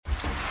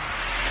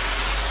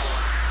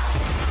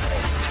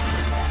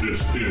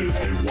This is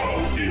a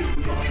Wild Game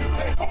Production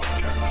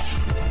podcast.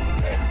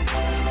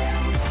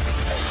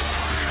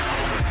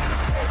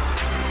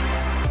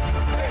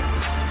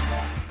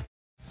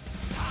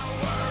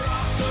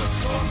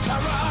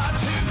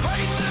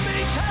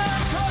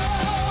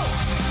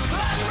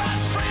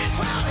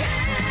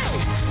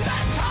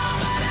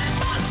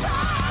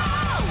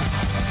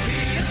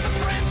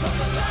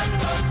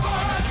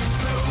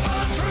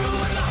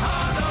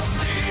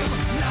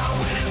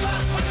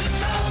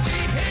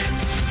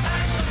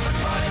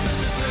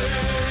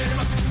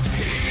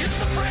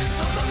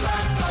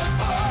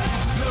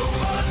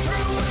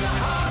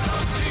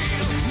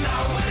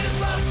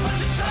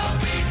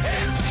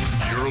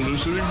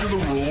 Listening to the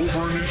Roll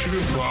for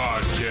Initiative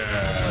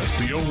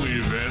podcast, the only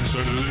Advanced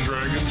Dungeons &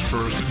 Dragons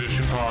First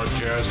Edition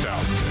podcast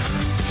out there.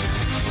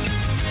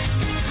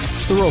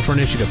 It's the Roll for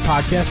Initiative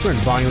podcast. We're in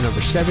volume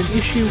number 7,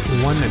 issue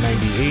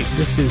 198.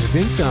 This is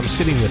Vince, and I'm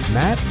sitting with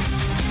Matt.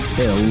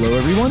 Hello,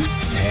 everyone.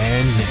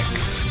 And Nick.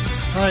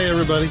 Hi,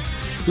 everybody.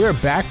 We're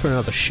back for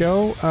another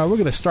show. We're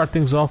going to start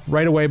things off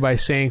right away by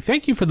saying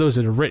thank you for those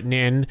that have written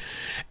in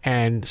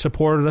and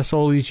supported us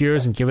all these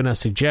years and given us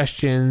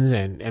suggestions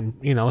and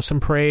you know, some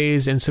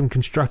praise and some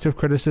constructive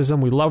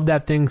criticism. We love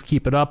that thing.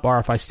 Keep it up.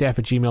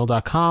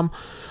 rfistaff@gmail.com.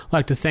 I'd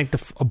like to thank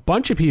a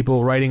bunch of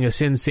people writing us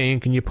in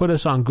saying, can you put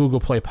us on Google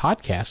Play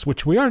Podcasts,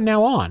 which we are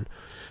now on.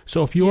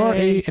 So if you are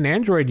an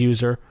Android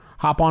user,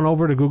 hop on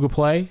over to Google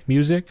Play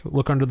Music,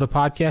 look under the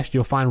podcast,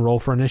 you'll find Roll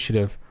for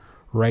Initiative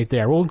right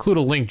there. We'll include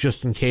a link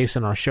just in case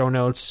in our show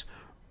notes.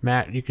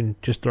 Matt, you can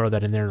just throw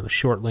that in there in a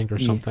short link or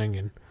something.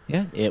 And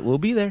yeah, it will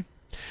be there.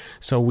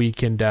 So we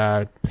can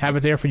have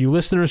it there for you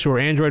listeners who are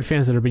Android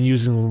fans that have been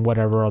using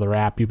whatever other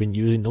app you've been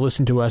using to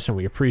listen to us, and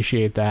we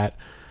appreciate that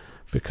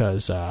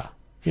because,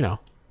 you know,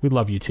 we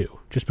love you too.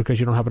 Just because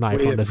you don't have an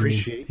iPhone doesn't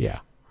mean... Yeah.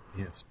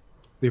 Yes.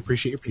 We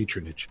appreciate your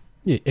patronage.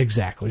 Yeah,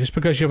 exactly. Just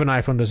because you have an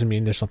iPhone doesn't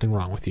mean there's something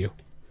wrong with you.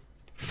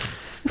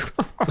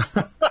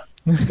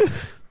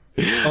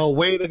 Oh,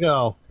 way to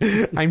go.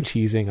 I'm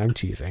teasing. I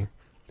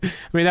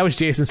mean, that was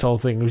Jason's whole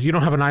thing. You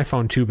don't have an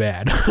iPhone, too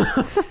bad.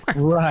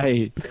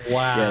 Right.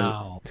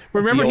 Wow. Yeah.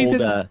 Remember he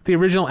did the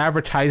original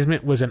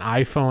advertisement was an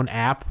iPhone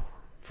app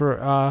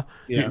for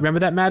remember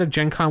that, Matt? At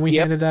Gen Con we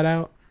handed that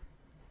out?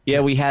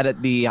 Yeah, we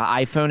had the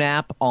iPhone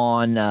app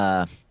on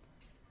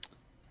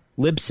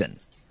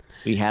Libsyn.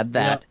 We had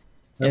that.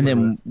 Yeah, and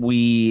then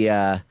we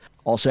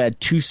also had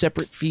 2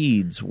 separate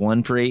feeds,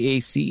 one for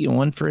AAC and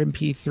one for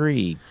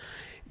MP3.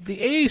 The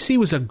AAC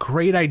was a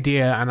great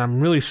idea, and I'm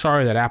really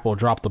sorry that Apple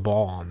dropped the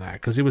ball on that,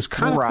 because it was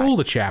kind of cool,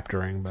 the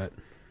chaptering, but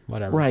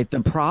whatever. Right. The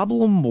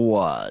problem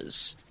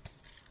was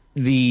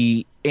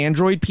the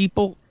Android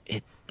people,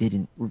 it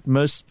didn't.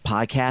 Most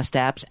podcast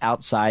apps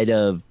outside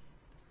of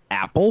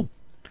Apple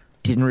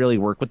didn't really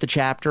work with the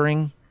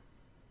chaptering.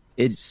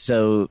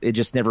 So it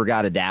just never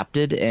got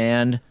adapted,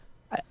 and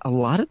a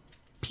lot of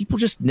people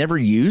just never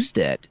used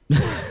it.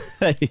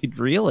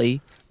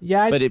 Really.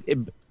 Yeah. But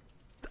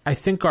I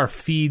think our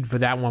feed for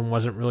that one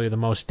wasn't really the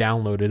most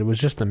downloaded. It was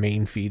just the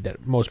main feed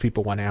that most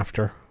people went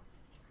after.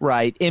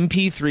 Right.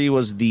 MP3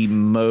 was the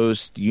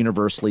most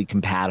universally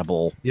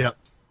compatible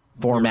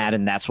format,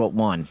 and that's what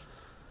won.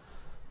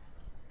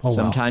 Oh,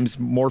 sometimes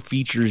more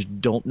features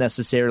don't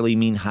necessarily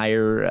mean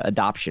higher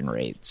adoption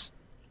rates.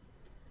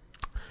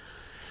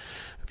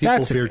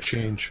 People fear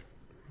change.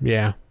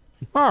 Yeah.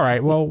 All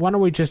right, well, why don't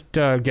we just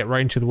get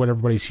right into what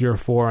everybody's here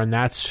for, and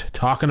that's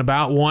talking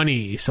about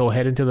 1E. So we'll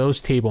head into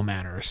those table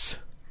manners.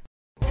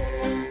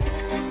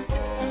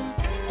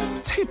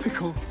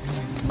 Typical.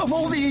 Of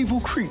all the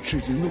evil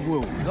creatures in the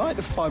world, I had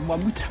to find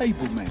one with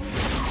table manners.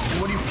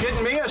 What, are you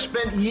kidding me? I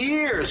spent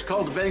years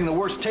cultivating the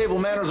worst table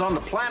manners on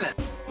the planet.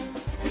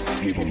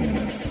 Table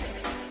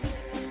manners.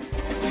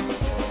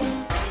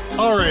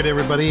 All right,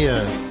 everybody.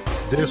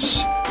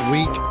 This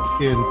week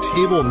in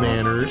Table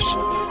Manners,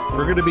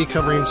 we're going to be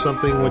covering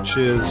something which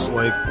is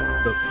like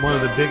one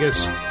of the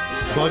biggest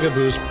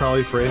bugaboos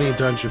probably for any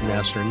dungeon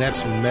master, and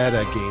that's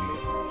metagaming.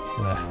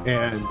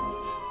 And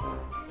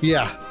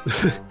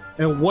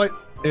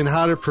and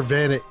how to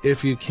prevent it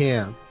if you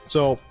can.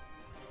 So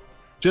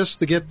just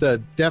to get the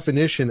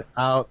definition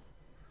out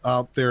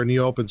there in the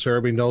open so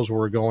everybody knows where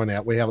we're going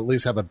at, we at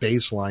least have a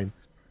baseline.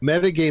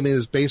 Metagaming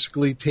is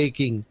basically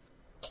taking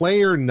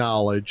player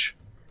knowledge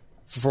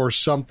for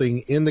something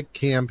in the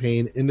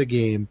campaign, in the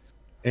game,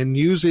 and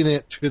using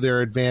it to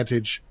their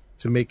advantage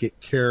to make it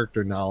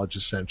character knowledge,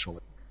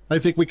 essentially. I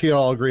think we can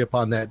all agree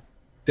upon that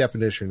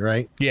definition,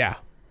 right? Yeah.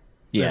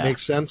 That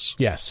makes sense?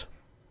 Yes.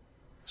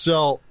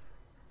 So,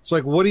 it's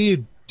like, what do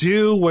you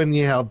do when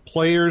you have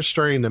players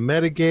starting to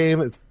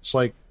metagame? It's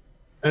like,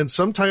 and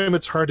sometimes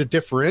it's hard to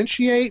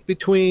differentiate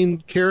between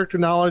character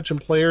knowledge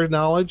and player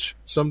knowledge.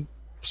 Some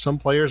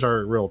players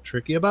are real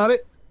tricky about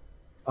it.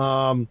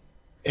 And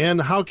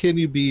how can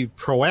you be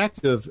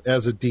proactive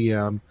as a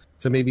DM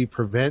to maybe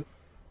prevent,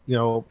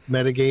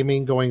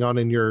 metagaming going on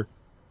in your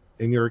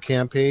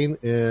campaign?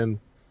 And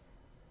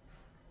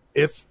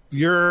if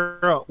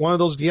you're one of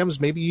those DMs,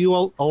 maybe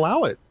you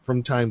allow it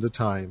from time to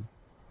time.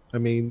 I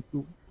mean,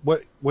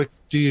 what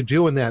do you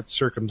do in that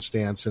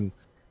circumstance? And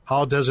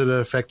how does it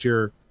affect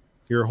your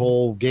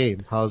whole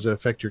game? How does it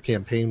affect your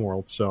campaign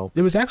world? So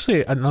there was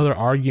actually another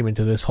argument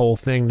to this whole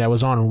thing that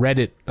was on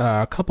Reddit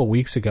a couple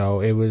weeks ago.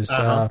 It was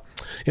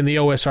in the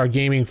OSR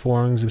gaming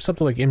forums. It was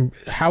something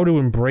like how to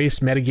embrace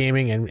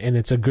metagaming and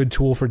it's a good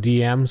tool for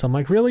DMs. I'm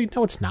like, really?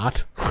 No, it's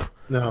not.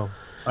 No,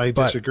 I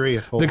disagree.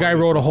 The guy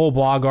wrote a whole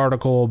blog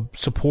article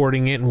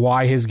supporting it and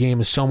why his game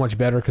is so much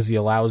better because he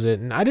allows it.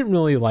 And I didn't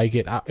really like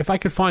it. If I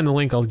could find the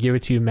link, I'll give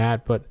it to you,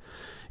 Matt. But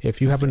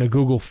if you happen to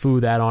Google foo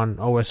that on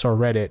OSR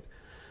Reddit,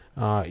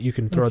 you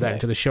can throw that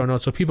into the show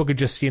notes so people could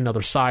just see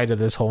another side of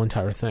this whole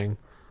entire thing.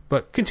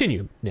 But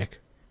continue, Nick.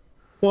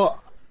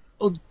 Well,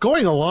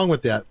 going along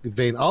with that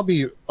vein, I'll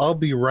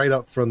be right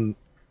up front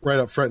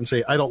and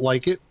say I don't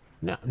like it.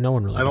 No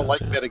one really. I don't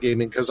like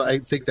metagaming because I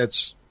think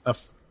that's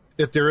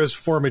if there is a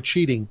form of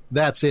cheating,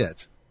 that's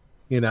it.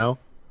 You know,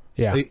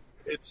 yeah,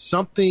 it's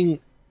something,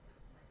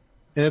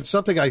 and it's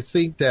something I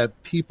think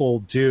that people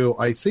do.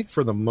 I think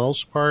for the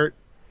most part,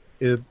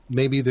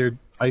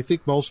 I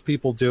think most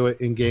people do it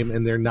in game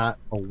and they're not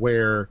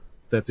aware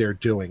that they're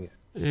doing it.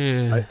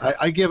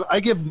 I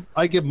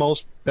give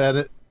most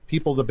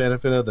people the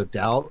benefit of the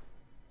doubt,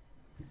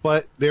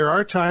 but there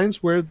are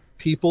times where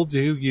people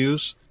do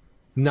use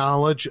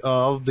knowledge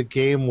of the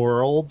game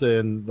world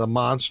and the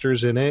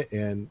monsters in it,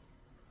 and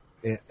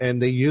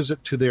they use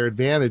it to their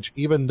advantage,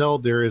 even though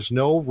there is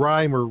no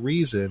rhyme or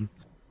reason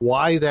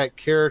why that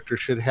character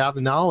should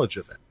have knowledge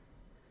of it.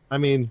 I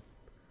mean,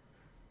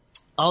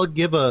 I'll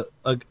give an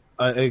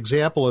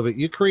example of it.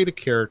 You create a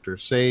character.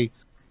 Say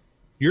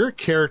your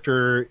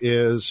character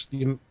is,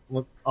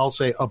 I'll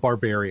say, a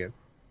barbarian.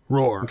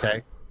 Roar.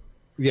 Okay.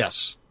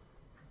 Yes.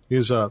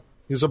 He's a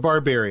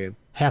barbarian.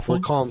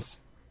 Halfling.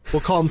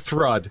 We'll call him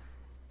Thrud.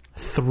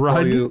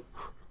 Thrud.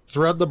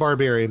 Thrud the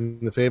barbarian.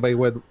 If anybody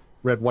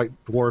read White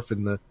Dwarf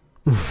in the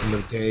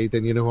day,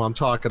 then you know who I'm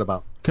talking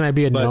about. Can I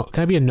be a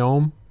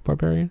gnome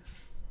barbarian?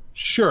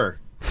 Sure.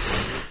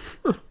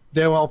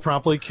 Then I'll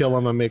promptly kill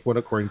him and make one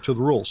according to the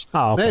rules.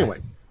 Oh, okay.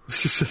 Anyway.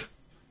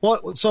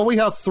 Well, so we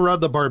have Thrud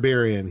the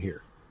barbarian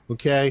here,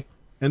 okay?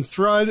 And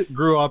Thrud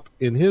grew up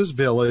in his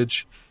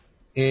village,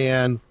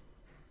 and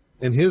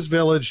in his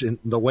village in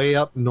the way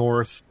up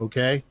north,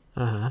 okay?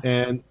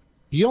 And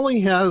he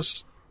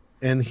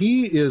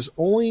is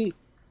only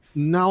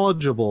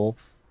knowledgeable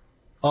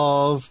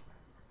of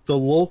the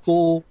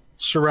local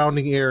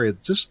surrounding area,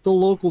 just the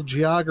local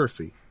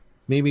geography.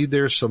 Maybe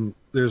there's a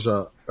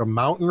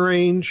mountain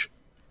range,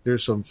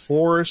 there's some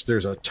forest,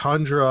 there's a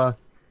tundra.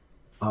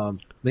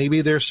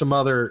 Maybe there's some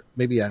other,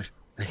 maybe a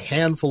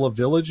handful of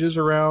villages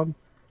around.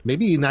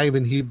 Maybe not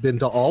even he'd been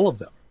to all of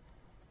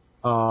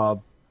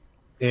them.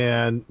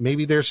 And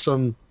maybe there's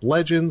some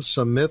legends,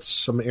 some myths,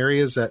 some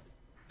areas that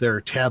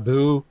they're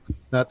taboo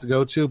not to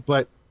go to.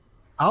 But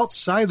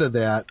outside of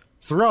that,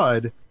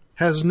 Thrud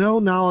has no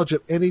knowledge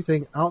of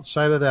anything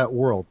outside of that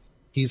world.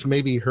 He's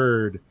maybe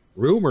heard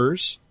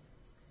rumors,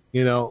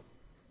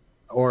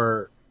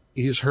 or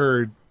he's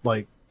heard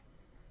like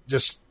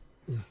just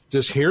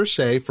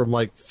hearsay from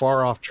like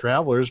far off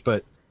travelers,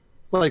 but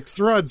like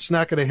Thrud's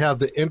not going to have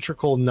the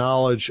integral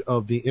knowledge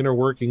of the inner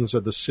workings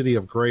of the city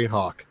of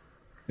Greyhawk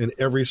and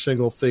every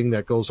single thing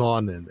that goes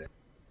on in there.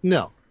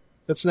 No,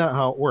 that's not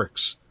how it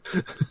works.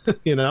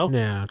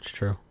 Yeah, it's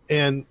true.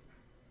 And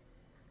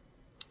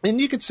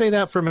you could say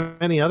that from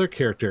any other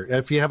character.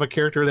 If you have a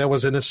character that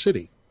was in a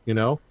city,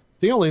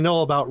 they only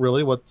know about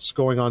really what's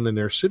going on in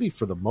their city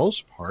for the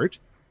most part.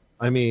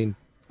 I mean,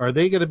 are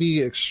they going to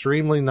be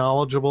extremely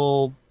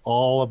knowledgeable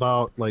all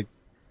about like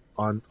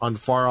on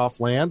far off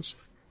lands?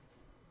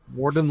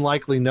 More than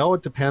likely, no.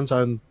 It depends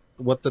on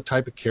what the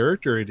type of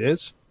character it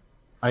is.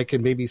 I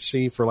can maybe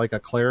see for like a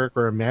cleric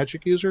or a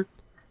magic user,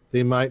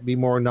 they might be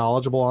more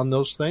knowledgeable on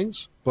those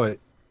things. But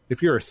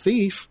if you're a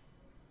thief,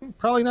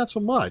 probably not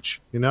so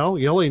much. You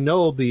only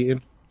know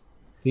the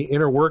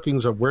inner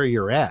workings of where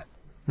you're at.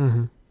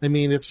 Mm-hmm. I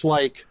mean, it's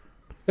like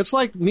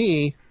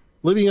me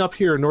living up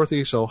here in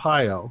Northeast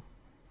Ohio.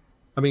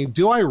 I mean,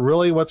 do I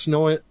really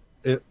know it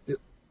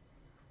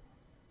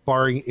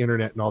barring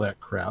internet and all that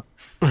crap?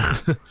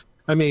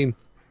 I mean,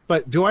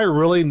 but do I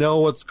really know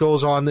what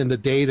goes on in the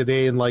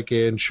day-to-day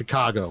in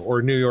Chicago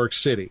or New York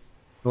City?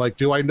 Like,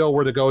 do I know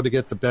where to go to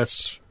get the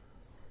best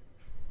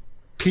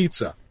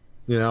pizza,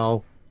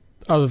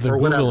 Other than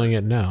Googling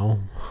it now.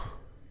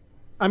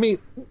 I mean,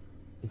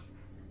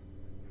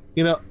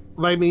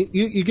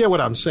 you get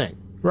what I'm saying.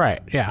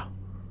 Right, yeah.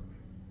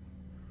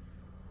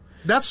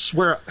 That's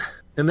where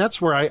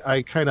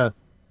I kind of,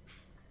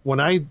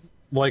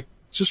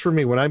 just for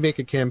me, when I make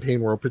a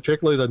campaign world,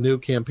 particularly the new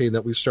campaign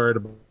that we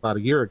started about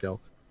a year ago,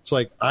 it's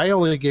like I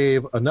only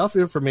gave enough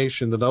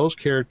information to those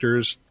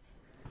characters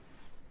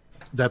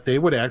that they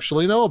would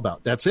actually know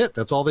about. That's it.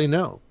 That's all they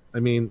know. I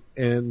mean,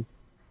 and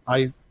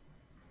I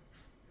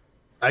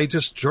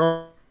just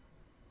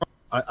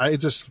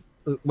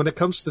when it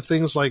comes to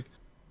things like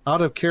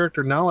out of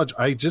character knowledge,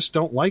 I just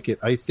don't like it.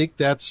 I think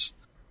that's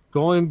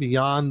going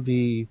beyond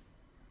the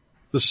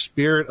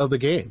spirit of the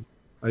game.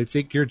 I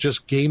think you're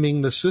just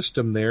gaming the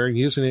system there and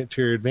using it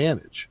to your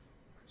advantage.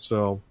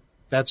 So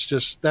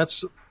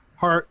that's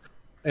part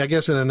I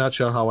guess in a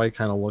nutshell, how I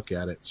kind of look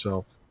at it.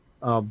 So,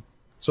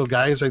 so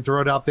guys, I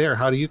throw it out there.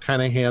 How do you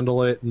kind of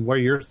handle it, and what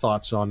are your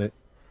thoughts on it?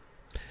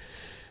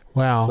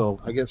 Well,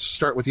 So I guess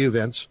start with you,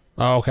 Vince.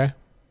 oh, okay.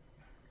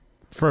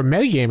 For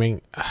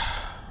metagaming,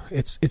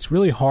 it's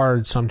really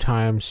hard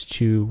sometimes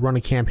to run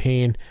a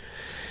campaign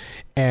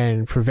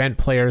and prevent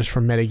players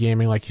from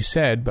metagaming, like you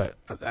said, but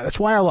that's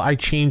why I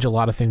change a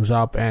lot of things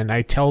up, and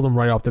I tell them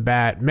right off the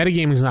bat,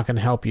 metagaming is not going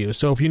to help you.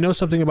 So if you know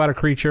something about a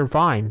creature,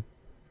 fine.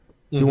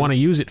 You want to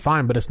use it,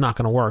 fine, but it's not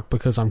going to work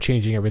because I'm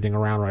changing everything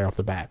around right off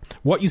the bat.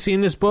 What you see in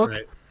this book,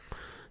 Right.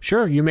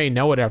 sure, you may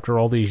know it after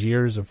all these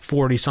years of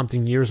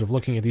 40-something years of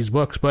looking at these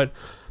books, but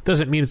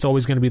doesn't mean it's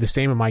always going to be the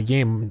same in my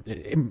game.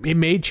 It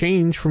may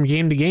change from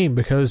game to game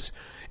because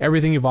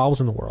everything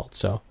evolves in the world,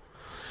 so...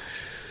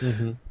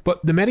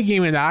 But the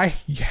metagaming that I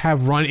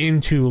have run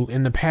into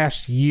in the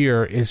past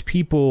year is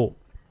people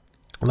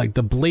like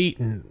the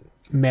blatant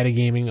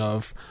metagaming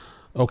of,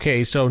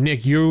 okay, so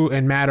Nick, you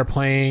and Matt are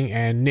playing,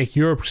 and Nick,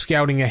 you're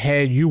scouting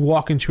ahead. You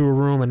walk into a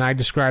room, and I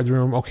describe the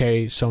room.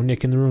 Okay, so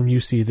Nick, in the room, you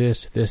see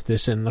this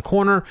in the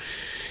corner,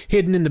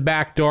 hidden in the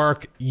back,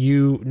 dark.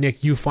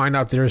 Nick, you find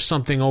out there's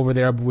something over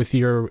there with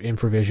your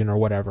infravision or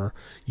whatever.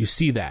 You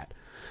see that.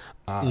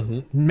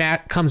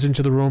 Matt comes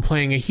into the room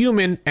playing a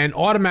human and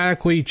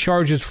automatically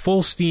charges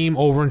full steam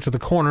over into the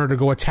corner to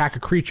go attack a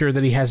creature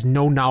that he has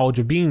no knowledge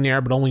of being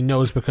there, but only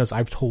knows because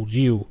I've told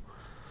you.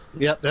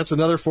 Yeah, that's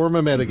another form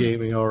of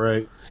metagaming, all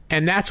right.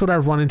 And that's what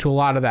I've run into a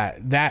lot of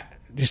that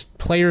just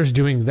players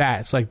doing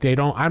that. It's like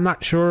I'm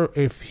not sure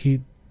if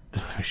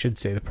I should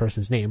say the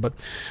person's name, but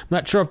I'm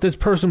not sure if this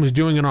person was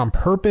doing it on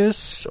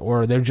purpose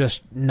or they're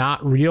just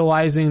not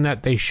realizing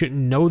that they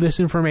shouldn't know this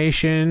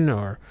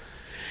information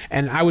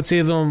and I would say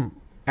to them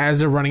as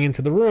they're running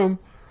into the room,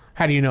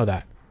 how do you know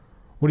that?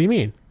 What do you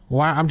mean?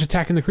 Why? I'm just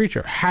attacking the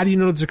creature. How do you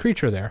know there's a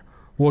creature there?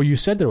 Well, you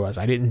said there was.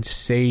 I didn't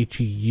say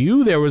to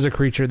you there was a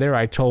creature there.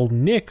 I told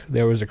Nick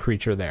there was a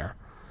creature there.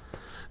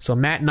 So,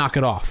 Matt, knock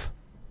it off.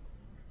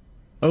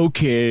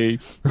 Okay.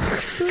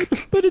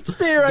 But it's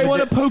there. I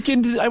want to poke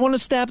into... I want to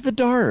stab the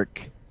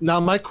dark. Now,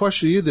 my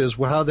question to you is,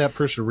 well, how did that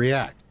person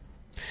react?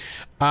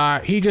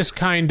 He just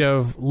kind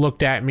of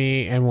looked at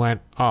me and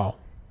went, oh,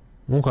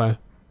 okay.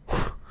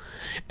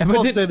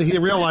 Well, then he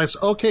realized,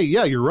 okay,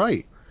 yeah, you're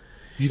right.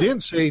 You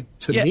didn't say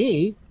to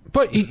me.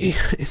 But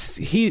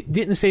he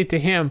didn't say it to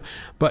him,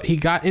 but he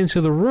got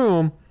into the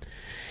room,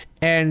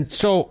 and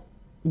so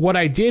what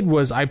I did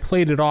was I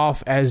played it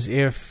off as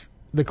if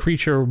the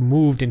creature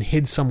moved and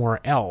hid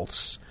somewhere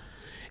else.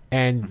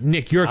 And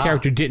Nick, your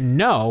character didn't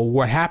know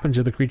what happened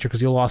to the creature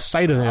because you lost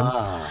sight of him.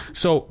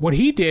 So what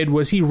he did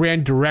was he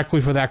ran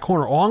directly for that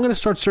corner. Oh, I'm going to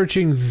start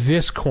searching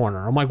this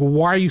corner. I'm like, well,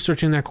 why are you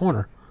searching that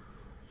corner?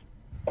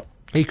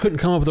 He couldn't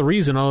come up with a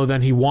reason other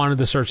than he wanted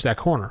to search that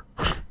corner.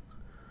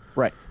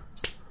 Right.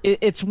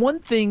 It's one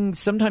thing,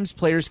 sometimes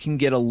players can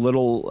get a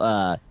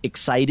little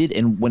excited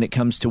and when it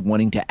comes to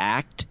wanting to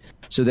act.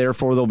 So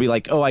therefore they'll be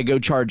like, oh, I go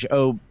charge,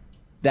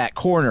 that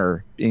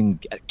corner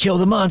and kill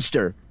the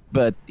monster.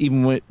 But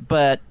then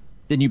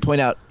you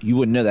point out you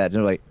wouldn't know that. And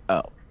they're like,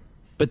 oh.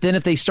 But then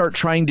if they start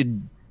trying to...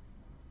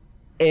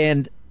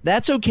 And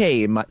that's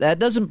okay. That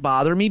doesn't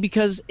bother me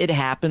because it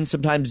happens.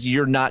 Sometimes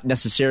you're not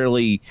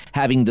necessarily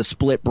having the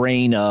split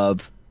brain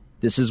of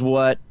this is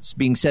what's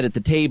being said at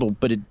the table,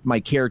 but my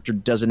character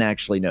doesn't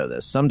actually know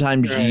this.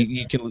 Sometimes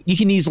you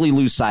can easily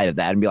lose sight of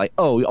that and be like,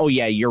 oh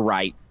yeah, you're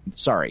right.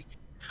 Sorry.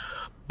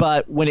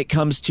 But when it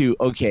comes to,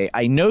 okay,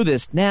 I know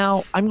this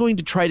now, I'm going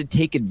to try to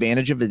take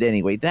advantage of it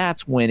anyway.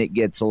 That's when it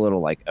gets a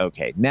little like,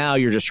 okay, now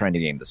you're just trying to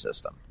game the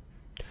system.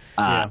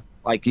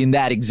 Like in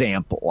that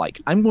example,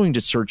 like I'm going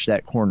to search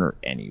that corner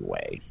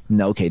anyway.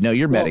 No, okay, no,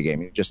 you're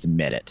metagaming. Just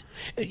admit it.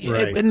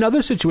 Right. In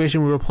another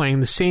situation, we were playing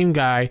the same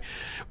guy.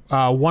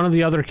 One of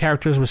the other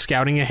characters was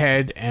scouting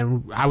ahead,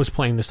 and I was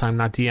playing this time,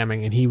 not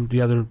DMing.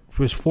 And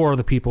was 4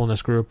 other people in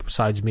this group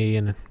besides me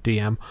and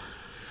DM.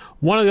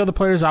 One of the other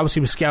players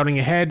obviously was scouting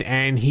ahead,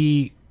 and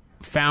he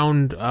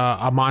found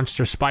a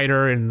monster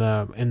spider in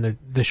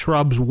the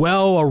shrubs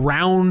well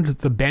around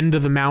the bend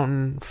of the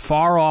mountain,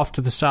 far off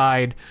to the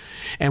side,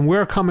 and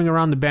we're coming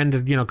around the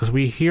bend, because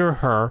we hear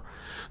her.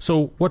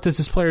 So what does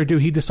this player do?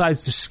 He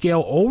decides to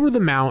scale over the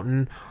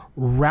mountain,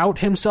 route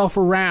himself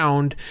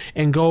around,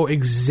 and go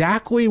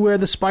exactly where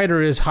the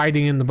spider is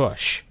hiding in the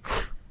bush.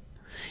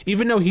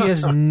 Even though he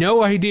has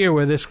no idea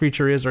where this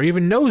creature is, or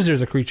even knows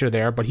there's a creature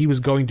there, but he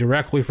was going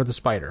directly for the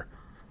spider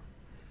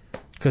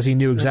because he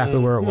knew exactly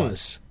where it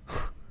was.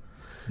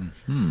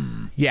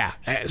 Yeah.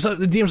 So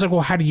the DM's like,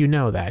 well, how do you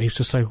know that? He's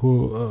just like,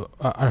 well,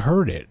 I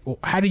heard it. Well,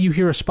 how do you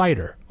hear a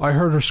spider? I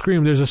heard her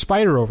scream, there's a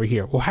spider over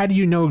here. Well, how do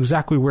you know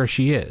exactly where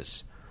she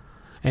is?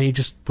 And he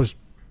just was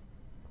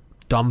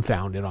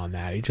dumbfounded on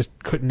that. He just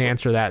couldn't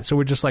answer that. So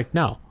we're just like,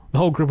 no. The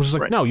whole group was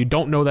like, no, you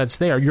don't know that's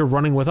there. You're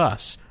running with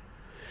us.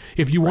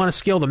 If you want to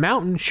scale the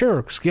mountain,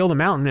 sure, scale the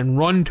mountain and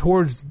run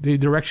towards the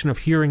direction of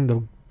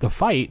hearing the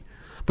fight,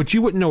 but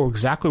you wouldn't know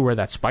exactly where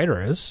that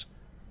spider is.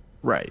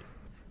 Right.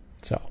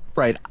 So.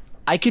 Right.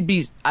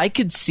 I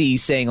could see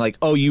saying like,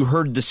 oh, you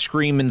heard the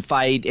scream and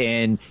fight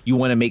and you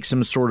want to make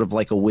some sort of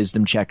like a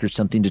wisdom check or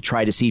something to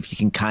try to see if you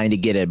can kind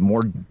of get a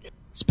more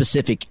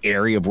specific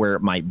area of where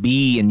it might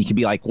be. And you could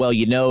be like, well,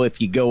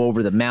 if you go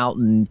over the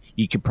mountain,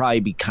 you could probably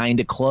be kind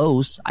of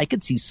close. I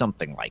could see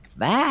something like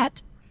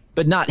that,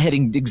 but not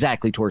heading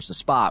exactly towards the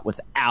spot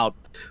without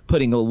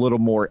putting a little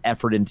more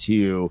effort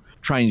into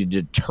trying to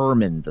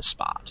determine the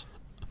spot.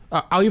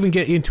 I'll even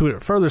get into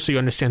it further so you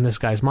understand this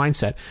guy's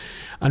mindset.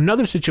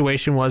 Another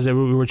situation was that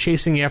we were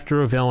chasing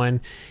after a villain.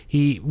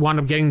 He wound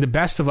up getting the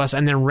best of us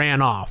and then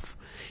ran off.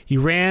 He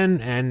ran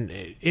and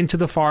into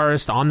the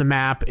forest on the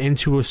map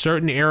into a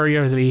certain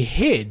area that he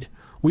hid.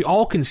 We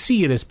all can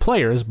see it as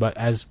players, but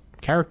as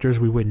characters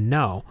we wouldn't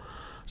know.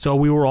 So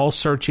we were all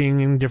searching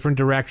in different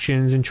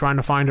directions and trying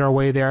to find our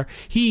way there.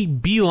 He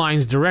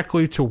beelines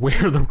directly to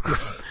where the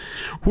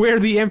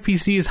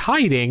NPC is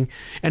hiding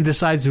and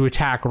decides to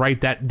attack right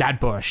that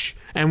bush.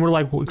 And we're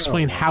like, well,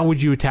 explain, how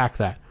would you attack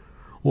that?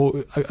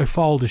 Well, I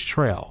followed his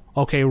trail.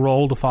 Okay,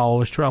 roll to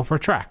follow his trail for a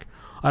track.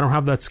 I don't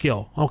have that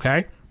skill.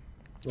 Okay.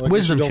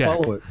 Wisdom check.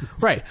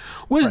 Right.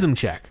 Wisdom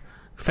check.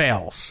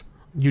 Fails.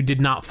 You did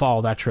not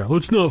follow that trail.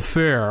 It's not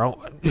fair.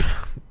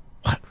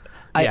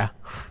 Yeah.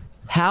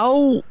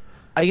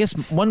 I guess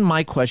one of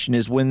my question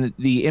is when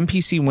the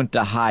NPC went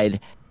to hide,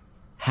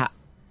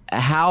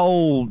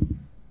 how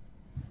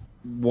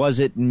was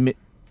it?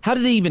 How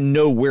did they even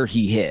know where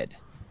he hid?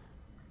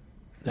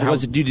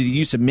 Was it due to the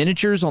use of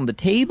miniatures on the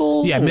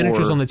table? Yeah,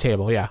 miniatures on the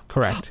table. Yeah,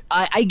 correct.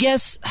 I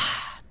guess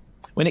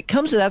when it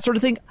comes to that sort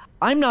of thing,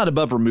 I'm not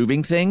above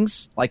removing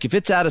things. Like if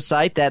it's out of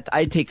sight, that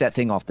I'd take that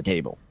thing off the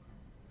table.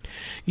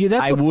 Yeah,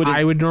 that's what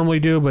I would normally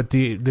do, but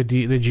the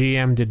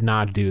GM did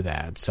not do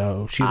that,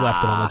 so she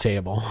left it on the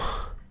table.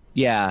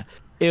 Yeah,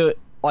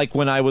 like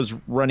when I was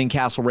running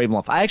Castle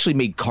Ravenloft, I actually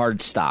made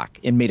cardstock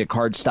and made a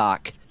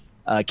cardstock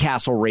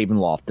Castle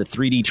Ravenloft, the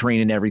 3D terrain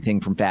and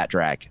everything from Fat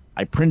Drag.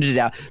 I printed it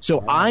out,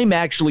 so I'm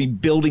actually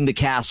building the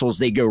castles.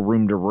 They go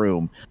room to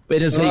room,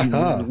 but as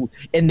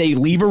they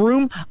leave a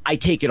room, I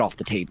take it off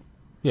the table.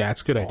 Yeah,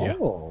 that's a good idea.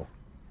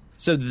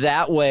 So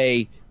that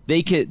way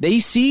they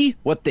see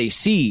what they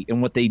see,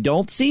 and what they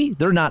don't see,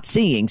 they're not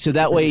seeing. So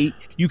that way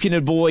you can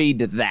avoid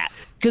that.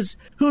 Because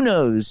who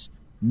knows?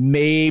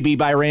 Maybe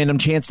by random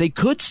chance they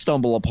could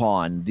stumble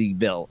upon the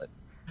villain,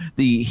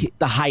 the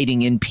hiding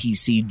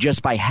NPC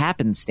just by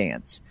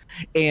happenstance.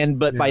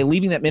 But by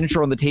leaving that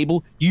miniature on the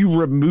table, you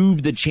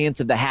remove the chance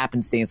of the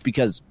happenstance,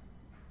 because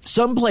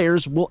some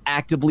players will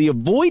actively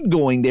avoid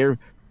going there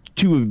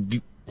to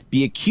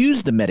be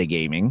accused of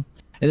metagaming,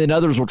 and then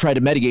others will try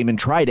to metagame and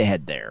try to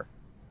head there.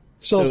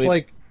 So it's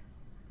like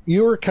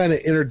you were kind of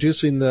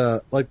introducing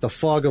the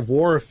fog of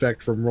war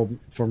effect from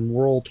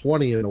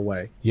Roll20 in a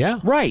way. Yeah.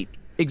 Right.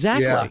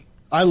 Exactly. Yeah.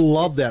 I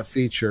love that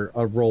feature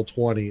of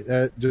Roll20.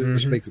 That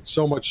just makes it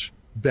so much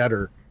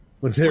better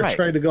when they're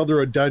trying to go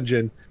through a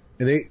dungeon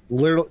and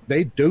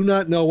they do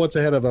not know what's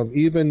ahead of them,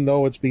 even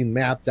though it's being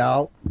mapped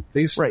out.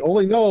 They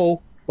only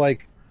know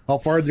like how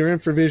far their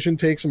infravision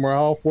takes them or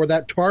how far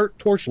that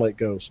torchlight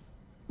goes.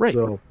 Right.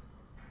 So,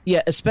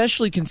 yeah,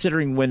 especially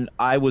considering when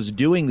I was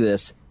doing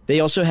this,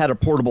 they also had a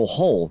portable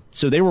hull,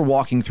 so they were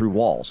walking through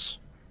walls.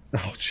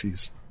 Oh,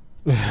 jeez.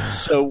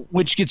 So,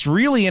 which gets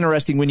really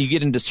interesting when you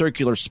get into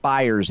circular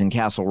spires in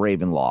Castle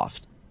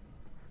Ravenloft.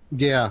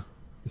 Yeah.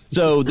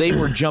 So they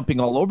were jumping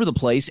all over the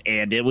place,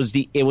 and it was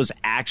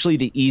actually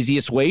the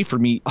easiest way for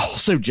me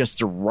also just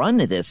to run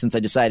to this, since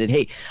I decided,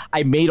 hey,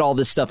 I made all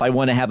this stuff. I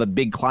want to have a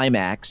big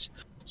climax.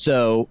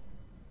 So,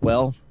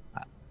 well,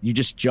 you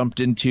just jumped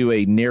into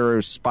a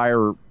narrow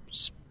spiral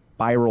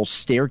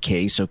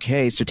staircase.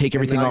 Okay, so take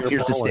everything off.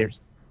 Here's the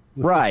stairs.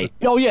 Right.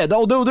 Oh, yeah.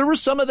 Although there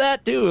was some of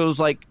that, too. It was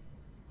like,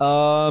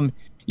 yeah,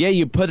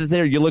 you put it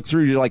there, you look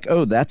through, you're like,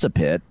 oh, that's a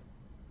pit.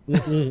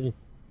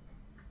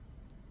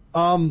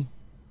 One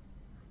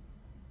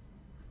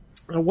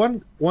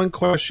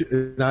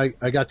question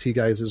I got to you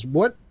guys is,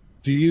 what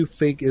do you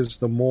think is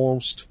the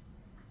most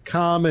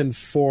common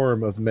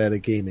form of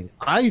metagaming?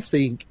 I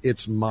think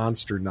it's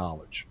monster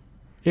knowledge.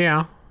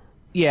 Yeah.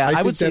 Yeah,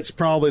 I would say that's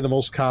probably the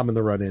most common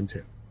to run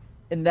into.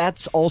 And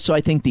that's also,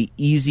 I think, the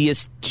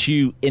easiest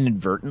to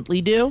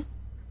inadvertently do.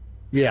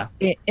 Yeah.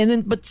 And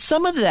then, but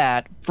some of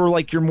that, for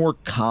like your more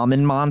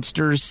common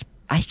monsters,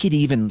 I could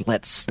even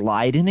let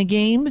slide in a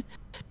game.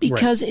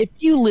 Because if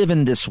you live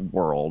in this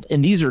world,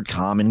 and these are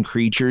common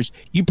creatures,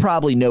 you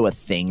probably know a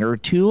thing or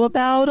two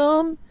about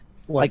them.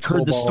 Like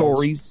heard the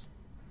stories.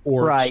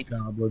 Orcs,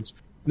 goblins.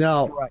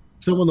 Now,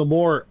 some of the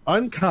more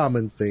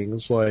uncommon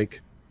things,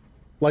 like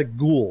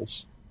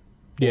ghouls.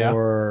 Yeah.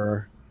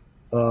 Or,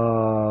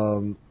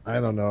 I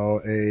don't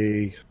know,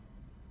 a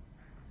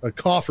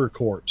coffer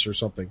corpse or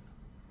something.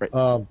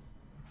 Right.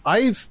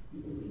 I've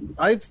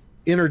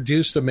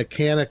introduced a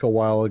mechanic a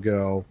while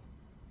ago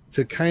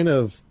to kind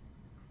of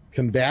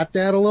combat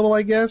that a little,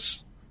 I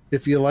guess.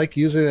 If you like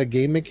using a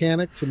game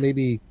mechanic to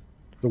maybe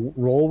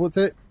roll with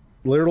it,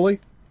 literally,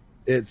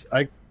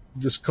 I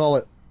just call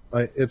it.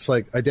 It's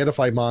like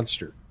identify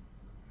monster.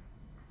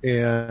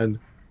 And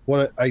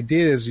what I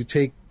did is you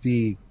take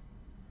the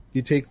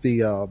you take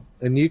the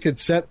and you could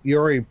set, you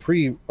already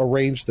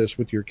pre-arrange this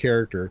with your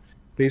character.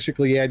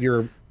 Basically, you add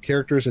your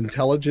character's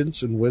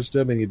intelligence and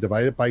wisdom, and you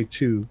divide it by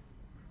 2,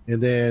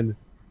 and then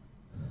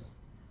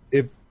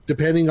if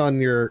depending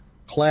on your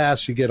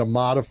class, you get a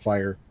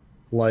modifier.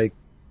 Like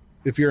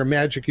if you're a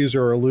magic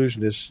user or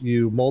illusionist,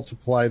 you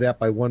multiply that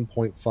by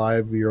 1.5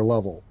 of your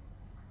level.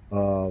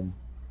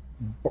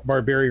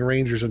 Barbarian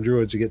rangers and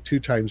druids, you get 2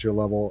 times your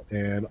level,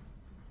 and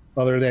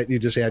other than that, you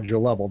just add your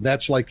level.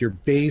 That's like your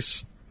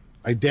base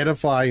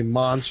identify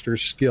monster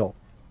skill.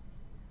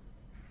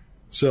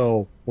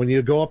 So when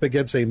you go up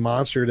against a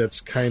monster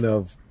that's kind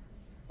of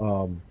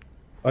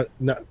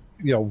not,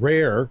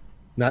 rare,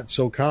 not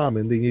so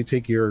common, then you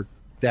take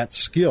that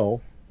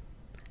skill,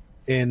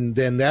 and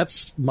then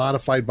that's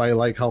modified by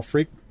like how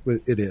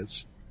frequent it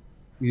is.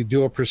 You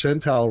do a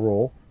percentile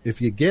roll.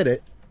 If you get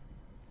it,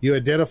 you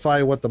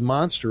identify what the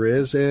monster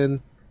is,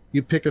 and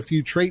you pick a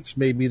few traits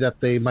maybe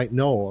that they might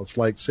know of.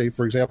 Like, say,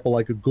 for example,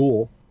 like a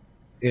ghoul,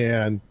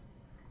 and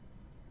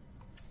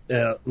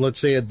let's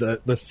say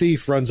the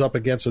thief runs up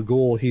against a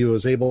ghoul. He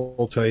was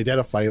able to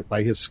identify it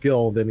by his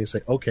skill. Then you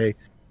say, okay,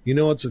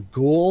 it's a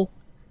ghoul,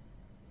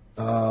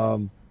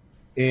 and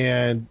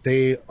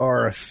they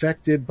are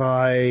affected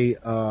by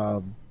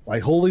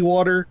holy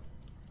water,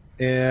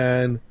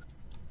 and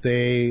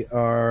they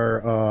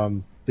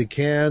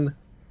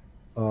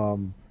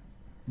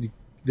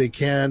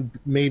can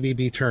maybe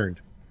be turned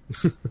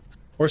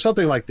or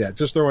something like that.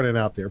 Just throwing it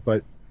out there.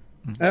 But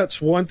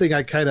that's one thing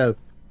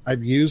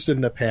I've used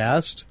in the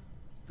past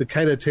to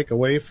kind of take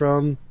away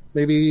from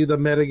maybe the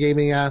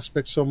metagaming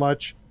aspect so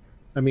much.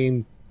 I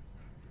mean,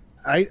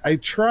 I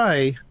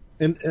try,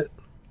 and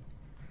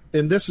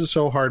this is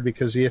so hard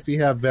because if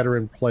you have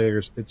veteran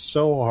players, it's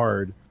so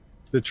hard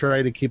to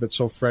try to keep it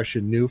so fresh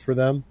and new for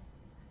them,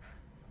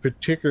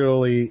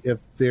 particularly if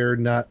they're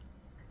not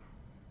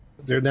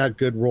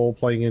good role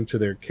playing into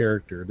their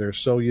character. They're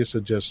so used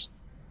to just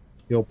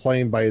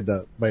playing by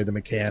the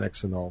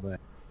mechanics and all that.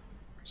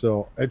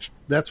 So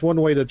that's one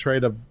way to try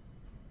to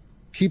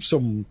keep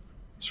some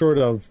sort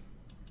of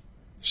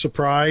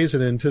surprise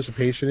and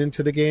anticipation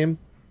into the game.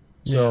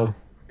 So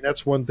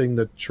that's one thing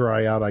to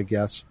try out, I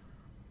guess.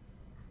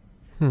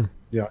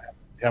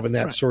 Having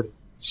that sort of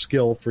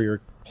skill for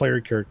your player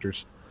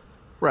characters.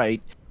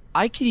 Right.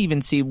 I could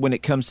even see when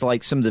it comes to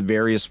like some of the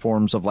various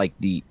forms of like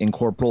the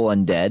incorporeal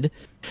undead,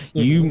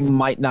 you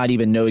might not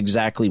even know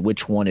exactly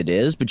which one it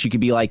is, but you could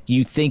be like,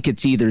 you think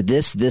it's either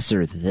this,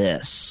 or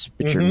this,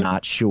 but you're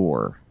not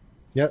sure.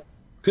 Yeah,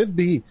 could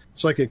be.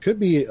 It's like it could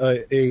be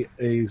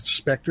a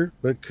specter,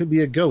 but it could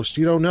be a ghost.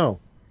 You don't know.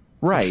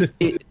 Right.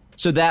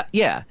 So that,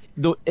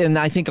 and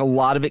I think a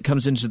lot of it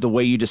comes into the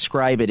way you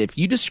describe it. If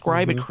you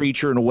describe a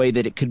creature in a way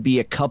that it could be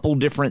a couple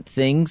different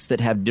things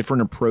that have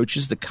different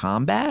approaches to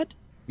combat,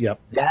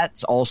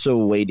 that's also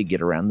a way to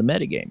get around the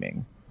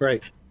metagaming.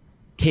 Right.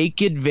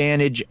 Take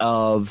advantage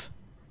of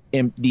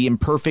the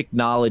imperfect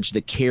knowledge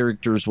the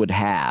characters would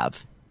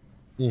have.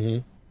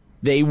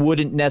 They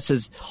wouldn't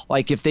necessarily,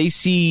 like if they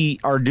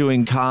are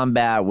doing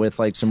combat with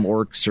like some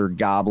orcs or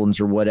goblins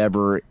or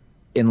whatever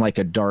in like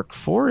a dark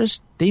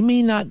forest, they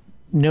may not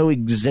know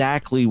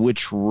exactly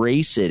which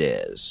race it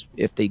is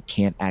if they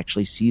can't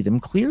actually see them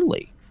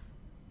clearly.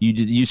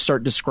 You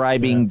start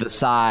describing the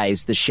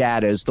size, the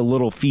shadows, the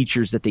little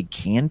features that they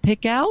can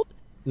pick out,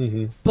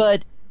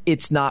 but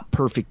it's not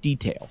perfect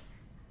detail.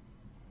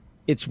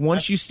 It's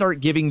once you start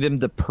giving them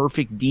the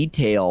perfect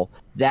detail,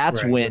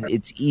 that's when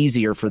it's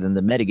easier for them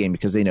to metagame,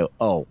 because they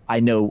know, I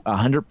know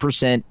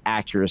 100%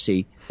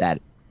 accuracy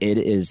that it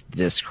is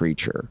this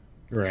creature.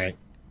 Right.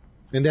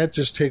 And that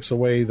just takes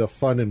away the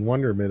fun and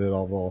wonderment of it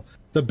all.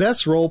 The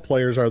best role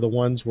players are the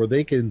ones where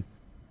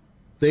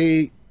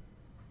they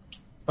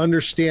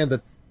understand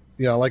that,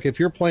 like if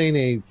you're playing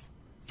a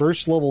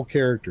first level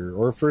character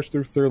or first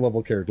through third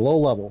level character, low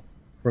level,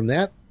 from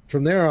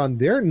there on,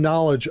 their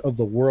knowledge of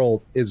the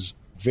world is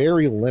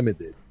very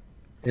limited.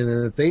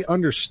 And if they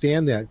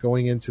understand that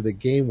going into the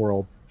game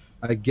world,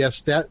 I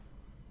guess that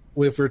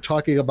if we're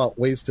talking about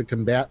ways to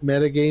combat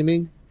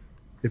metagaming,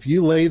 if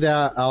you lay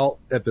that out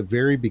at the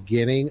very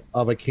beginning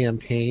of a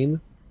campaign,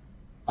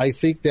 I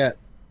think that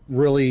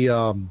really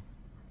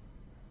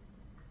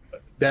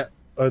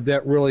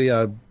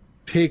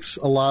takes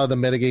a lot of the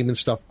metagaming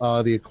stuff out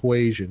of the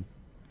equation.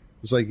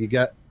 It's like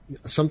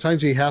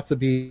sometimes you have to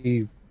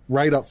be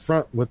right up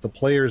front with the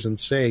players and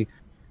say,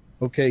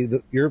 okay,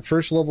 your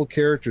first level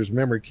characters,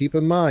 remember, keep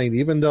in mind,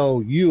 even though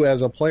you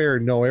as a player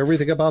know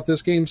everything about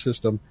this game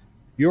system,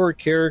 your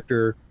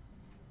character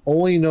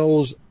only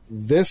knows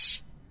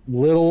this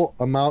little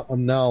amount of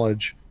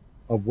knowledge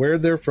of where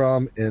they're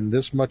from and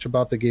this much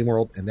about the game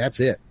world, and that's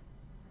it.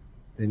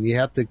 And you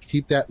have to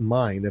keep that in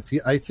mind.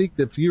 I think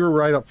that if you're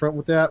right up front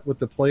with that with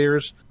the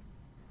players,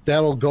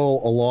 that'll go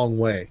a long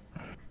way.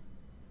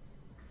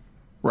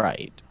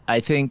 Right. I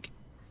think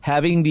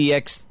having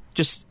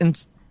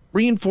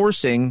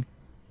reinforcing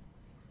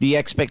the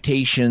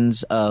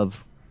expectations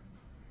of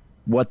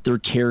what their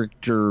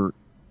character's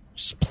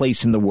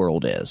place in the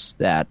world is,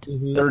 that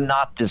they're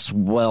not this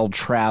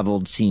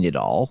well-traveled, seen it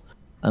all.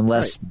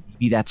 unless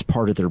maybe that's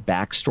part of their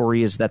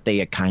backstory is that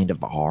they kind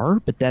of are,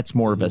 but that's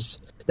more of us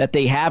that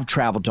they have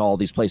traveled to all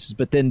these places.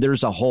 But then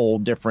there's a whole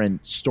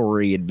different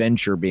story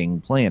adventure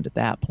being planned at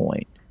that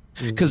point.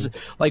 Because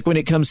like when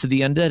it comes to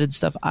the undead and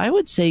stuff, I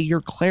would say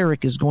your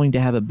cleric is going to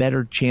have a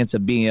better chance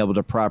of being able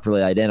to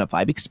properly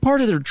identify, because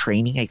part of their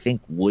training, I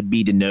think, would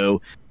be to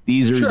know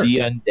these are the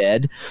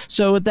undead.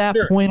 So at that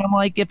point, I'm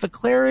like, if a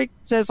cleric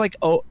says like,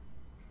 oh,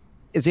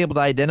 is able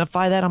to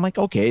identify that, I'm like,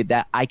 okay,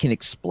 that I can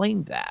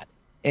explain that.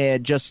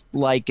 And just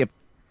like if,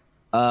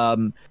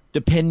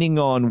 depending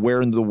on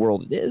where in the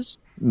world it is,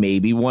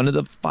 maybe one of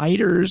the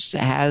fighters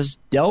has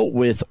dealt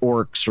with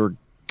orcs or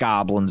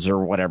goblins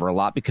or whatever a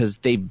lot because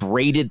they've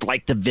raided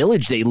like the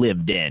village they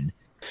lived in.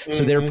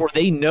 So therefore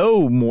they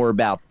know more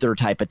about their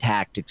type of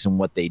tactics and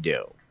what they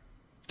do.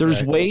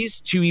 There's ways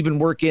to even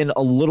work in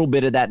a little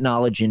bit of that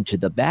knowledge into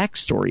the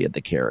backstory of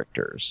the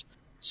characters.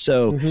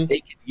 So they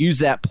can use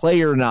that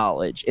player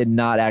knowledge and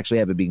not actually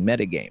have it being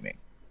metagaming.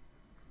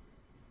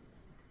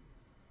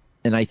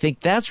 And I think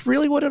that's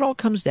really what it all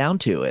comes down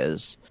to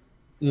is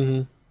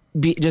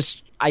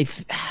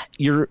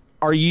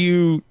are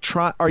you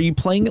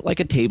playing it like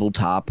a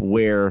tabletop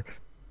where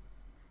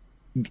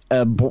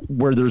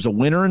there's a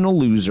winner and a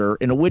loser,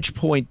 and at which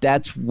point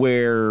that's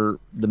where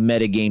the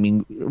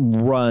metagaming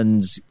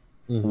runs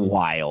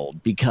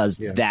wild, because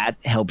that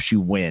helps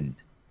you win.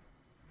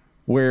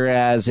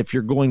 Whereas if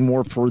you're going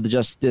more for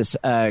just this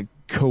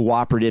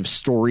cooperative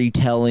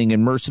storytelling,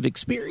 immersive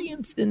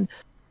experience, then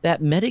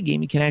that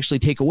metagaming can actually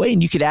take away,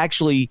 and you could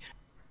actually,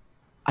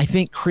 I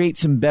think, create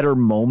some better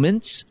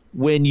moments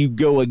when you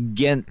go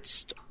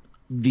against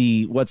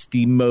what's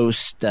the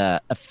most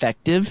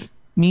effective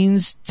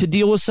means to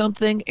deal with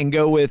something and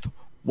go with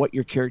what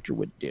your character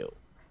would do.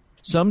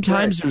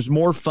 Sometimes there's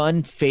more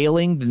fun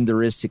failing than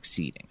there is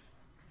succeeding.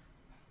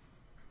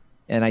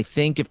 And I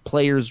think if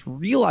players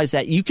realize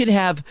that, you can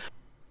have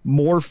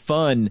more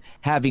fun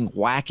having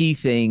wacky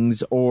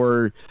things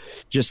or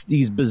just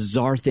these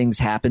bizarre things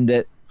happen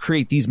that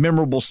create these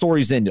memorable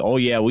stories. Then, oh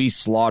yeah, we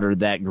slaughtered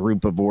that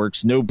group of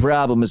orcs, no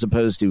problem, as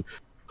opposed to,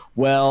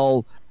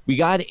 well, we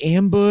got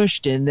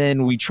ambushed and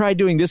then we tried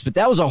doing this, but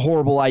that was a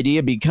horrible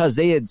idea because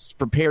they had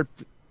prepared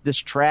this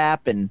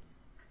trap, and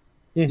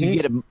you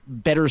get a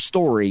better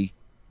story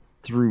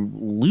through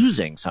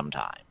losing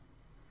sometime.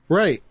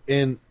 Right.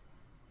 And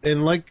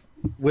like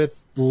with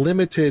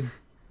limited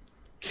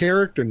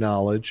character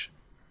knowledge,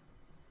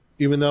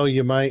 even though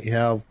you might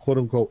have quote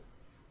unquote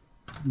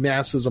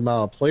massive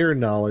amount of player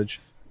knowledge,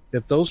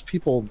 if those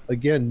people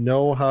again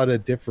know how to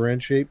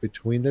differentiate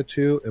between the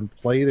two and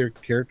play their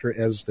character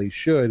as they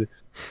should,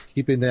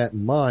 keeping that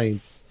in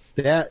mind,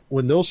 that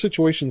when those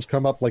situations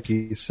come up, like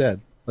he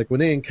said, like when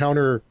they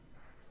encounter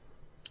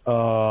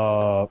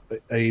a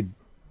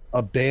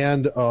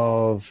band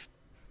of,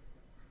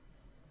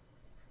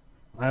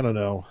 I don't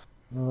know,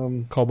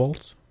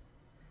 kobolds.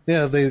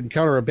 Yeah, they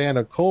encounter a band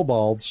of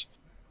kobolds.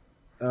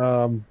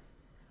 Maybe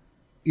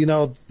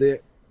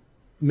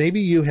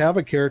you have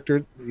a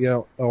character,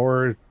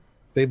 or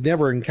they've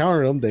never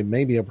encountered them. They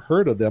maybe have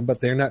heard of them,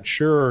 but they're not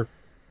sure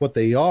what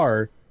they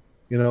are.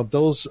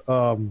 Those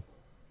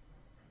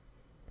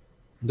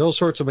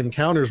sorts of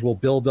encounters will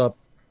build up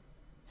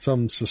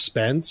some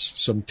suspense,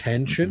 some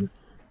tension.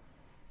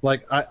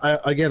 Like I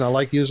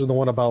like using the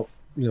one about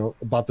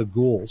the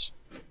ghouls.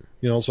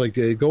 It's like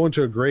they go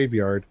into a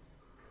graveyard,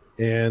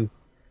 and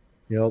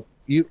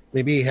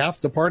maybe half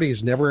the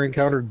party's never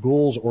encountered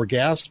ghouls or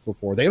ghasts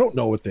before. They don't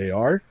know what they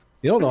are.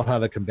 They don't know how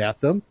to combat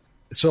them.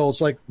 So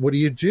it's like, what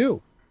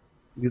do?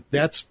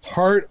 That's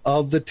part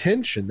of the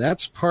tension.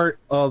 That's part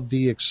of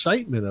the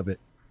excitement of it,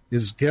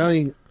 is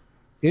getting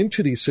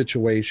into these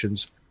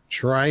situations,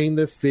 trying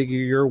to figure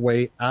your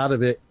way out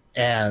of it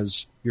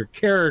as your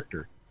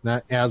character,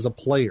 not as a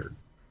player.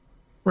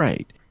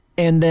 Right.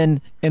 And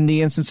then in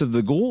the instance of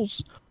the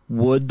ghouls,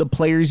 would the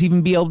players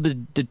even be able to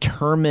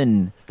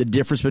determine the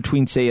difference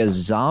between, say, a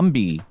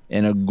zombie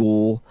and a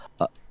ghoul?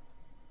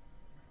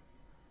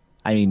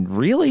 I mean,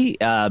 really,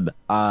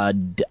 a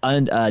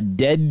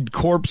dead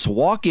corpse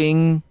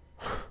walking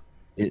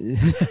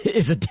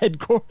is a dead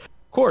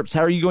corpse.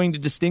 How are you going to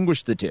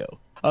distinguish the two,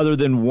 other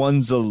than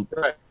one's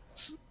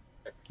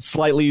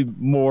slightly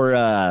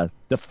more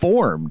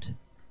deformed?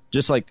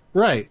 Just like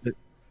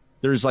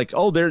there's like,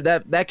 oh,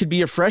 that could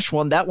be a fresh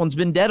one. That one's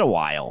been dead a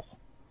while.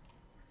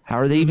 How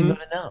are they even going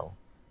to know?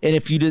 And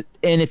if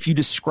you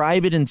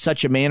describe it in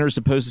such a manner, as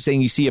opposed to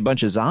saying you see a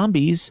bunch of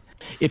zombies,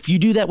 if you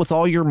do that with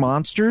all your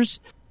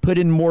monsters, put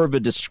in more of a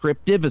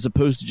descriptive as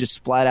opposed to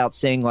just flat out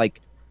saying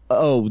like,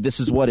 oh, this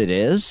is what it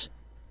is.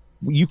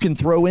 You can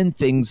throw in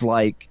things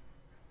like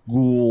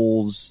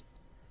ghouls,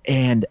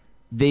 and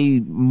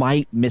they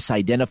might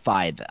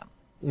misidentify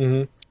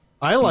them.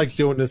 I like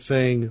doing the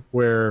thing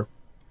where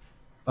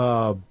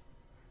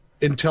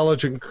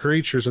intelligent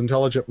creatures,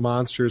 intelligent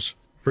monsters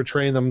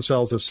portraying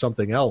themselves as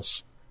something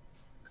else.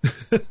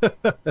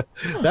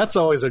 That's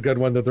always a good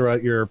one to throw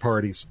at your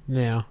parties.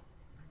 Yeah.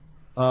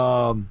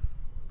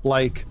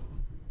 Like,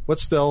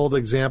 what's the old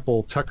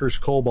example? Tucker's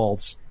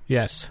Kobolds.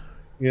 Yes.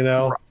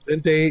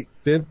 Wasn't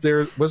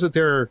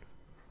there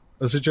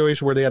a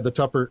situation where they had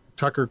the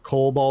Tucker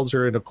kobolds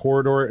are in a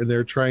corridor and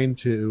they're trying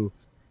to,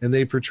 and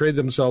they portray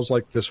themselves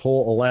like this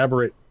whole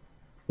elaborate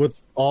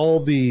with all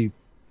the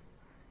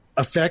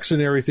effects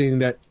and everything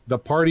that the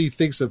party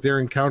thinks that they're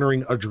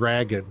encountering a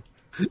dragon.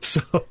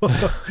 So,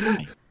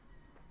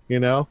 you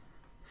know,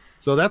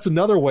 so that's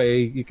another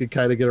way you could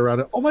kind of get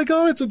around it. Oh my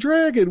God, it's a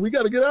dragon. We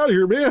got to get out of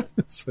here, man.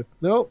 Like,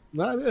 nope,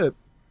 not it.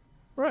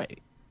 Right.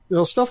 You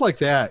know, stuff like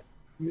that.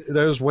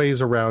 There's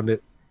ways around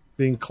it,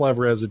 being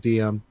clever as a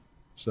DM.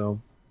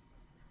 So,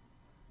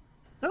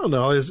 I don't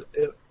know.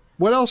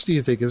 What else do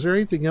you think? Is there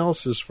anything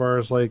else as far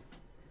as like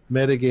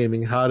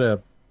metagaming, how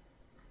to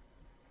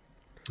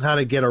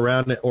get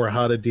around it or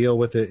how to deal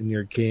with it in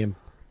your game?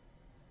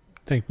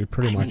 I think we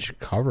pretty much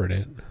covered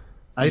it.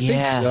 I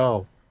think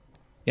so.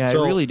 Yeah, I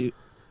really do.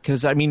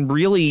 Because, I mean,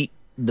 really,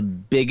 the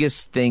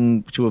biggest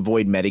thing to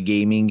avoid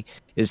metagaming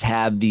is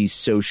have the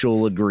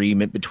social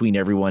agreement between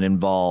everyone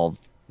involved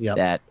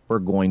that we're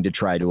going to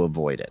try to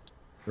avoid it.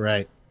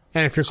 Right.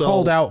 And if you're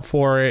called out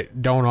for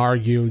it, don't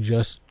argue.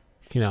 Just,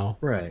 you know,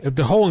 right. If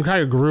the whole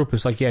entire group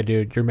is like, yeah,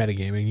 dude, you're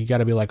metagaming, you got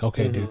to be like,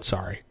 okay, dude,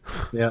 sorry.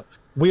 Yeah.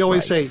 We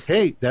always say,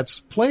 hey, that's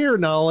player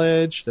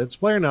knowledge. That's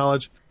player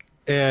knowledge.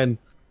 And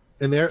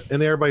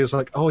everybody's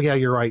like, oh, yeah,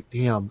 you're right.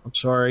 Damn, I'm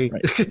sorry.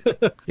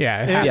 Right.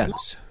 Yeah, it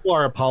happens. People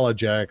are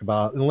apologetic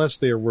about it, unless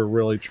they were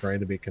really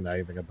trying to be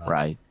conniving about it.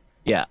 Right.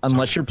 Yeah,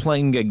 unless you're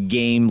playing a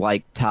game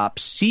like Top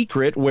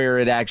Secret where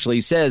it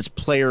actually says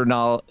player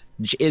knowledge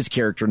is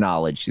character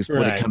knowledge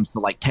when it comes to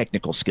like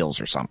technical skills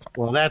or something.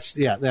 Well, that's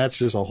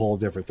just a whole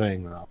different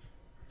thing, though.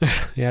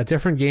 Yeah,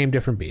 different game,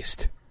 different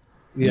beast.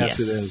 Yes,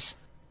 it is.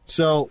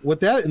 So with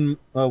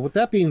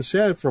that being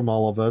said, from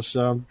all of us,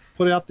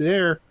 put it out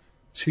there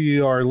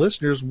to our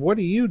listeners. What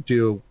do you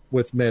do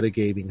with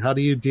metagaming? How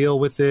do you deal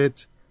with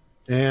it?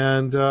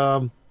 And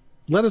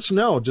let us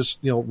know.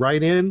 Just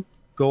write in.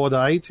 Go to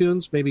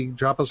iTunes, maybe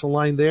drop us a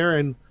line there,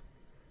 and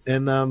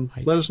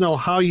let us know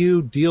how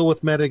you deal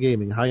with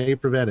metagaming, how you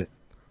prevent it.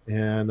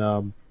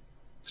 And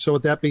so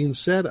with that being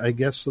said, I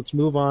guess let's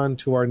move on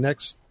to our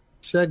next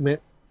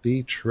segment,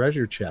 the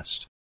treasure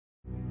chest.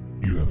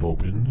 You have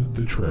opened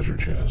the treasure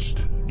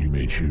chest. You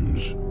may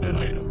choose an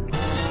item.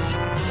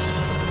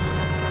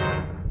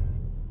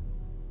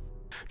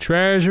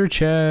 Treasure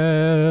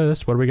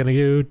chest. What are we going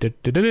to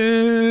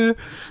do?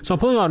 So I'm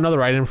pulling out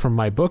another item from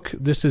my book.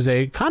 This is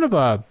a kind of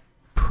a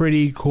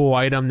pretty cool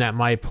item that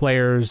my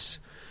players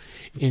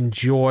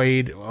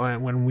enjoyed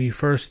when we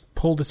first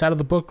pulled this out of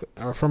the book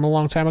from a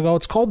long time ago.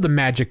 It's called the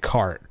Magic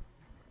Cart.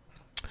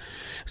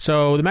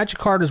 So the Magic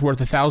Cart is worth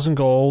 1,000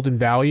 gold in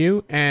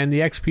value, and the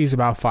XP is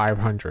about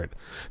 500.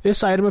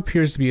 This item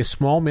appears to be a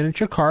small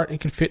miniature cart and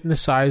can fit in the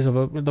size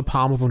of the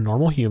palm of a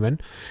normal human.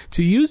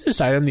 To use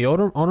this item, the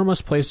owner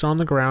must place it on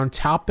the ground,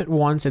 tap it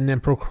once, and then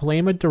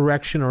proclaim a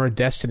direction or a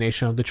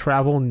destination of the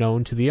travel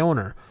known to the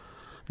owner.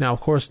 Now,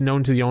 of course,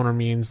 known to the owner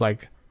means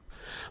like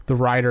the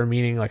rider,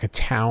 meaning like a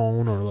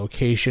town or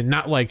location,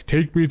 not like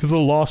take me to the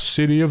lost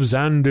city of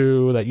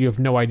Zandu that you have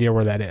no idea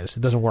where that is.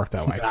 It doesn't work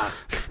that way.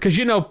 Because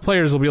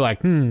players will be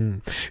like,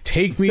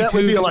 take me that to...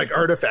 would be like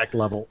artifact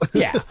level.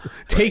 Yeah.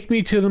 Take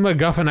me to the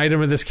MacGuffin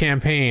item of this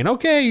campaign.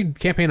 Okay,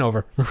 campaign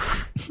over.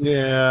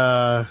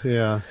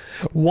 Yeah.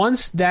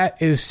 Once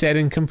that is said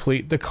and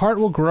complete, the cart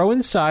will grow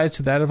in size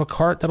to that of a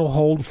cart that will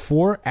hold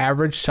 4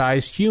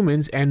 average-sized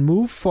humans and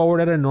move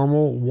forward at a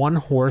normal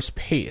 1-horse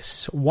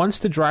pace. Once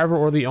the driver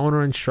or the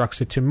owner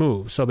instructs it to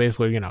move. So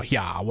basically,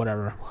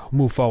 whatever,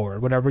 move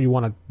forward, whatever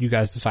you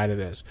guys decide it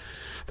is.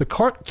 The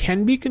cart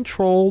can be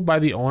controlled by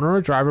the owner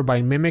or driver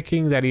by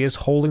mimicking that he is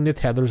holding the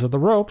tethers of the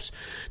ropes,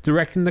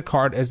 directing the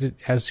cart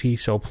as he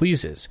so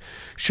pleases.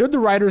 Should the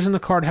riders in the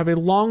cart have a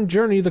long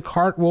journey, the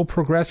cart will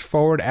progress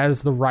forward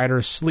as the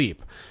riders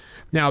sleep.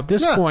 Now, at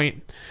this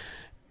point,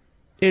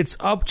 it's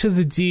up to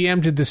the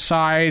DM to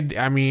decide,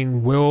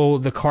 will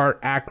the cart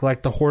act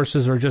like the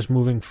horses are just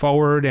moving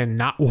forward and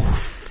not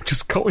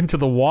just go into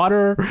the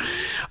water?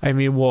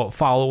 Will it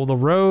follow the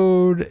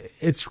road?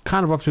 It's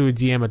kind of up to a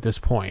DM at this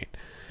point.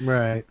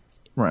 Right.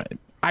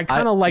 I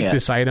kind of like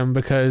this item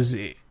because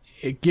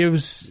it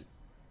gives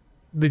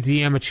the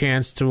DM a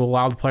chance to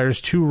allow the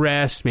players to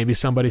rest, maybe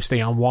somebody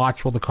stay on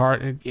watch while the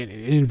cart, it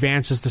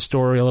advances the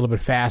story a little bit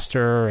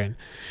faster. And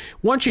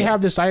once you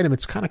have this item,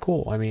 it's kind of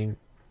cool.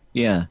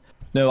 Yeah.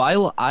 No,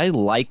 I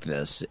like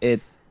this.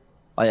 It,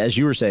 as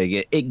you were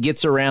saying, it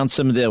gets around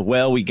some of the,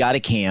 we got to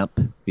camp,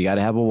 we got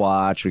to have a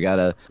watch, we got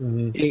to,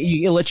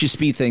 it lets you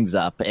speed things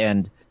up,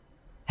 and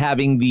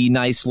having the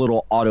nice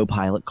little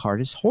autopilot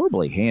cart is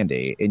horribly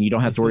handy, and you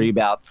don't have to worry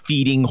about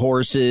feeding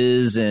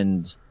horses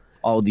and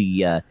all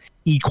the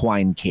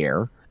equine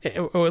care.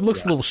 It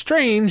looks a little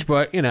strange,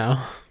 but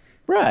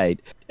Right.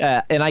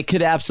 And I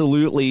could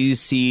absolutely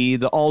see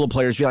all the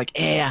players be like,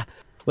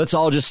 let's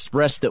all just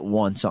rest at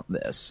once on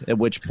this, at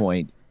which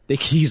point they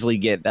could easily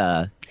get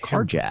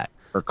carjacked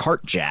or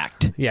cart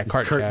jacked. Yeah,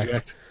 cart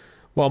jacked.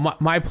 Well,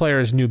 my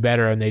players knew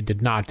better, and they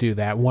did not do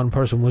that. One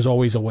person was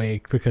always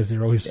awake because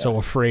they're always so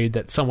afraid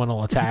that someone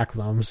will attack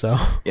them. So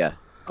yeah.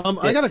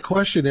 I got a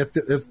question.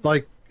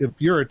 If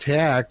you're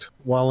attacked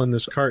while in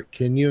this cart,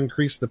 can you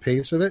increase the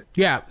pace of it?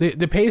 Yeah,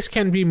 the pace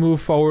can be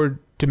moved forward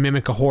to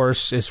mimic a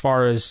horse as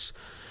far as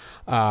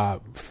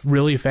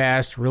really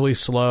fast, really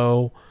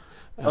slow,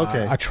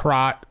 a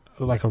trot,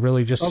 like a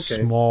really just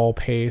small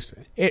pace.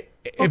 It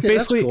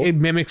basically cool. It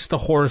mimics the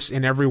horse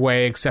in every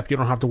way, except you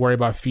don't have to worry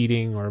about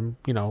feeding or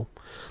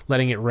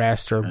letting it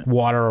rest or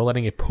water or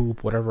letting it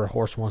poop, whatever a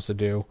horse wants to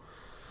do.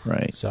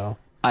 Right. So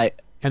and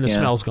the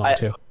smell's gone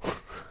too.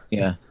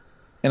 Yeah.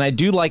 And I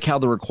do like how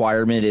the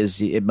requirement is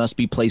it must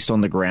be placed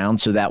on the ground,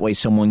 so that way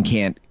someone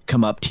can't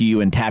come up to you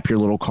and tap your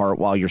little cart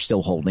while you're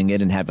still holding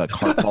it and have a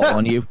cart fall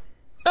on you.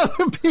 That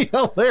would be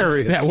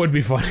hilarious. That would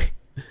be funny.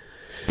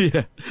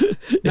 Yeah.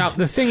 Now,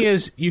 the thing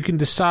is, you can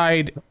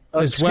decide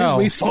as well.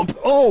 Excuse me, thump.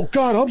 Oh,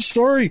 God, I'm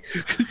sorry.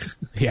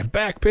 Yeah,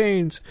 back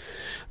pains.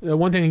 The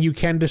one thing you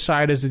can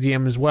decide as the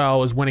DM as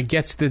well is when it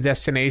gets to the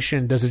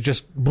destination, does it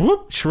just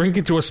shrink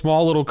into a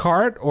small little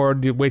cart, or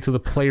do you wait till the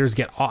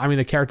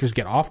characters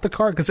get off the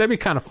cart? Because that'd be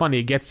kind of funny.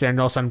 It gets there and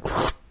all of a sudden,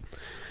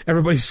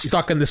 everybody's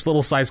stuck in this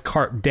little sized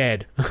cart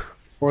dead.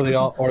 Or they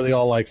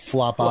all like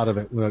flop out of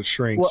it when it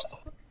shrinks.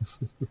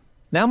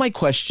 Now my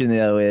question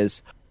though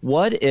is,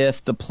 what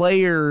if the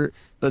player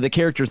or the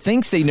character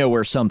thinks they know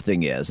where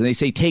something is and they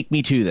say, take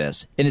me to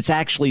this, and it's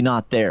actually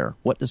not there?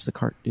 What does the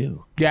cart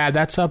do? Yeah,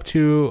 that's up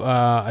to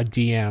a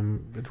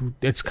DM.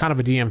 It's kind of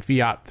a DM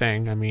fiat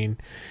thing. I mean,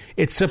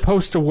 it's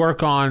supposed to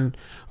work on,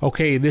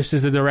 okay, this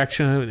is the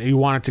direction you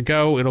want it to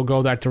go, it'll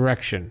go that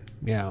direction.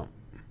 Yeah.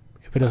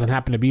 If it doesn't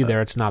happen to be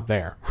there, it's not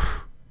there.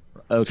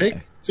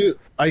 Okay.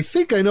 I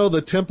think I know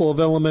the Temple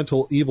of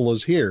Elemental Evil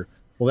is here.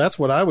 Well, that's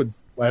what I would,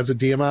 as a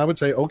DM, I would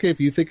say, okay,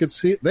 if you think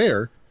it's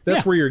there,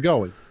 that's where you're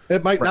going.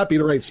 It might not be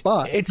the right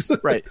spot. It's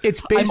right.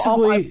 It's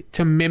basically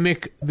to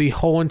mimic the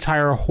whole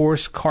entire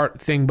horse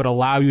cart thing, but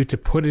allow you to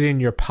put it in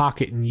your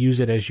pocket and use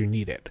it as you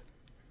need it.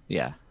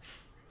 Yeah.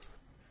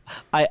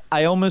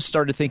 I almost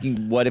started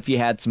thinking, what if you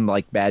had some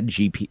like bad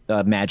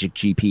magic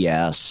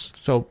GPS?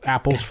 So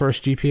Apple's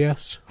first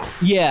GPS?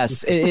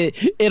 Yes,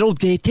 it'll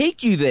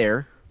take you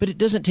there, but it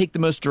doesn't take the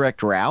most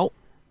direct route.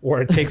 Or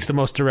it takes the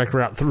most direct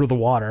route through the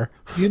water.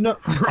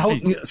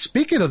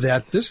 Speaking of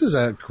that, this is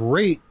a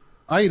great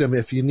item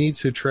if you need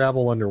to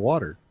travel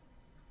underwater.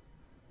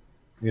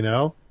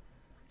 It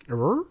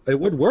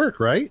would work,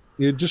 right?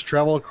 You'd just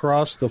travel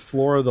across the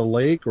floor of the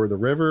lake or the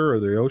river or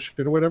the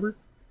ocean or whatever.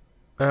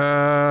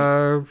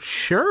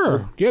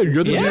 Sure. Yeah,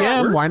 you're the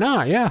DM. Why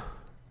not? Yeah.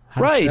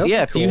 Right.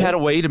 Yeah. If you had a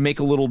way to make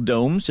a little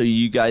dome so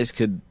you guys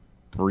could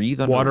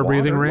breathe underwater.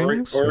 Water breathing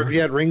rings, or if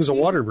you had rings of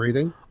water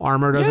breathing,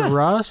 armor doesn't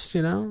rust.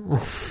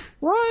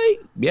 Right.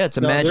 Yeah, it's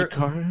a magic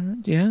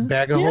card. Yeah.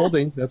 Bag of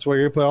holding. That's where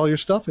you put all your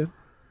stuff in.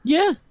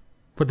 Yeah.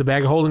 Put the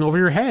bag of holding over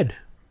your head.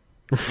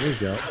 There you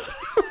go.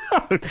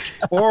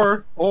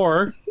 or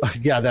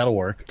that'll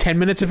work. 10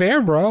 minutes of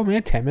air, bro,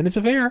 man. 10 minutes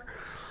of air.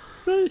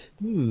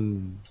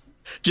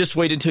 Just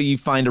wait until you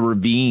find a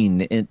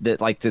ravine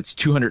that's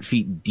 200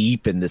 feet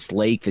deep in this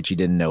lake that you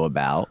didn't know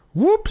about.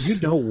 Whoops. You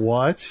know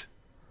what?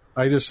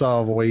 I just saw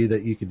a way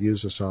that you could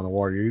use this on the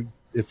water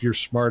if you're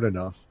smart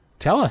enough.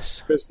 Tell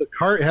us. Because the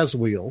cart has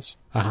wheels.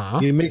 Uh-huh.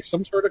 You make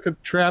some sort of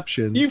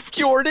contraption. You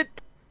fjord it.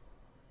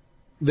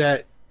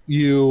 That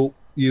you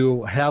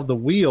have the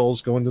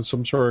wheels go into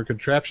some sort of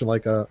contraption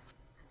with a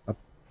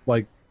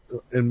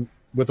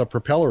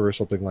propeller or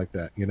something like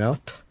that,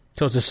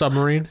 So it's a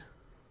submarine?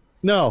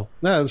 No,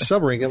 not a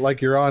submarine.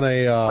 Like you're on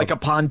a... like a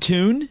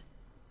pontoon?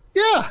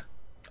 Yeah.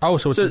 Oh,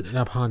 so it's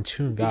a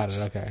pontoon. Got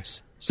it. Okay.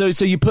 So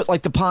you put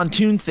like the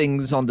pontoon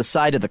things on the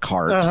side of the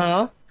cart.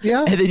 Uh-huh.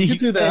 Yeah, and then you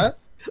do that.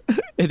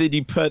 And then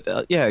you put,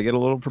 get a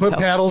little propeller. Put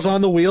paddles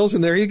on the wheels,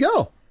 and there you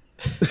go.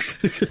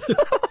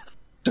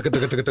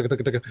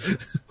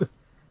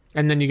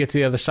 And then you get to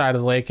the other side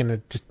of the lake, and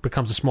it just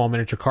becomes a small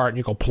miniature cart, and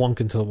you go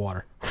plunk into the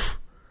water.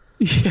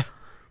 Yeah.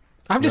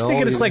 I'm just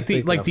thinking it's like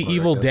the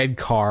Evil Dead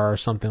car or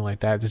something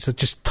like that. It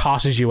just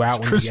tosses you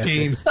out. It's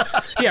Christine.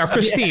 Yeah,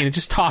 Christine. Yeah. It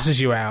just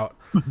tosses you out.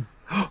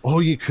 Oh,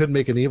 you could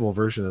make an evil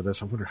version of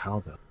this. I wonder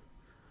how, though.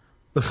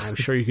 I'm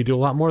sure you could do a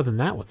lot more than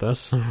that with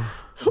this.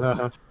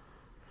 Uh-huh.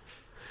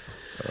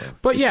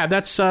 But yeah,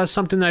 that's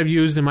something that I've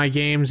used in my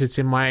games. It's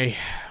in my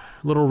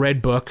little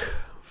red book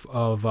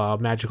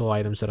of magical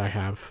items that I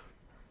have.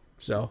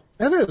 So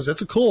that is.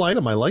 That's a cool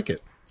item. I like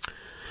it.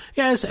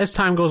 Yeah, as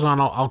time goes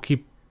on, I'll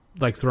keep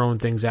like throwing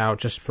things out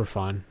just for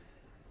fun.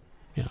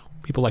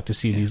 People like to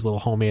see these little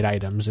homemade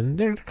items, and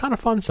they're kind of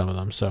fun, some of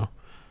them. So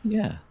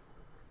yeah,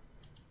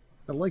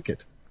 I like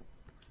it.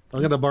 I'm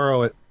going to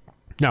borrow it.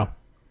 No.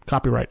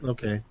 Copyright.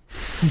 Okay.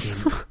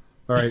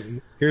 All right.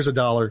 Here's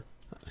 $1.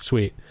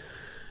 Sweet.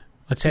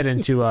 Let's head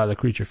into the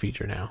creature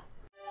feature now.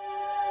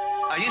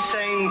 Are you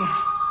saying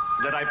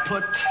that I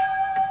put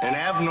an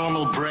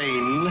abnormal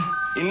brain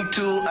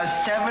into a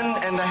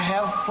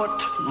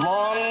 7.5-foot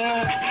long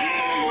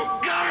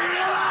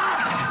gorilla?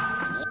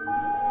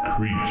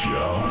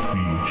 Creature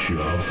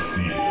feature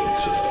theater.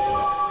 It's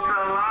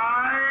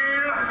alive!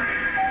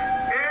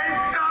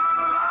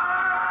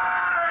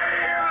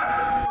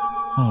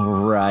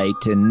 All right.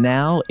 right, and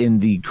now in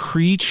the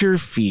creature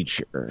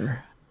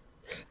feature,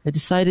 I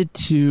decided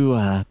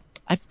to.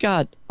 I've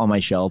got on my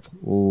shelf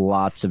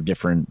lots of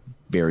different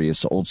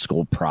various old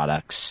school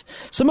products.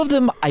 Some of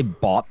them I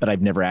bought, but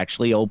I've never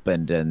actually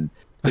opened. And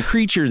the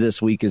creature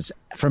this week is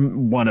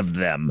from one of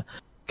them,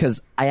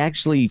 because I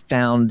actually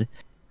found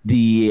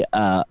the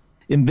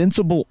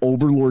Invincible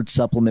Overlord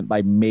supplement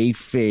by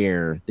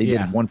Mayfair. They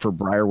did one for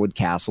Briarwood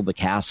Castle, the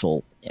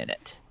castle in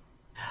it.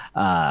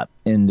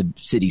 In the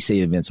city state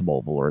of Invincible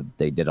Overlord,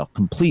 they did a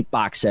complete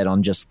box set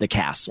on just the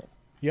castle.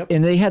 Yep.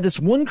 And they had this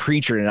one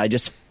creature, and I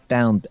just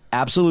found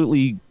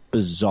absolutely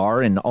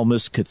bizarre and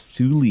almost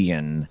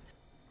Cthulhian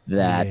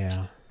that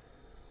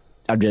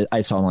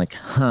I saw. I'm like,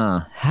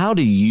 how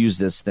to use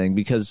this thing?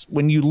 Because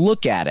when you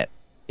look at it,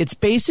 it's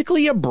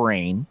basically a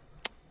brain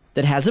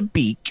that has a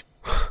beak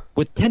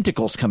with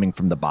tentacles coming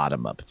from the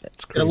bottom of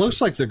it. It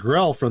looks like the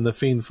Grell from the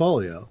Fiend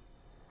Folio.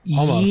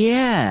 Almost.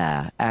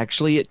 Yeah,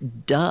 actually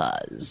it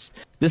does.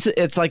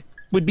 It's like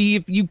would be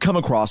if you come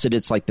across it,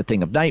 it's like the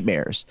Thing of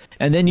Nightmares.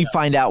 And then you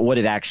find out what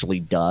it actually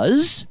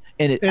does.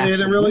 And it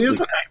really is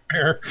a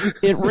nightmare.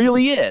 It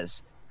really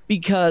is.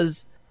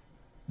 Because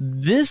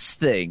this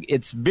thing,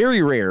 it's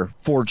very rare,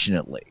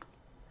 fortunately.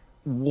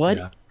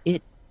 What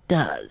it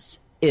does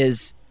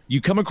is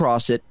you come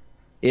across it,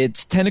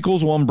 its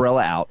tentacles will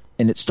umbrella out,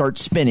 and it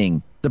starts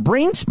spinning. The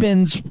brain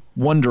spins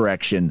one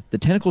direction, the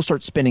tentacles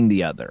start spinning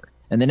the other.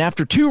 And then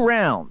after 2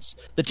 rounds,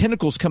 the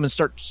tentacles come and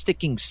start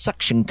sticking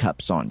suction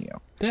cups on you.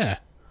 Yeah.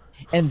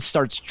 And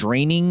starts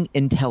draining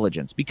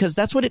intelligence, because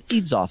that's what it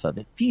feeds off of.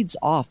 It feeds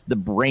off the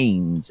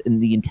brains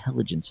and the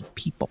intelligence of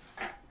people.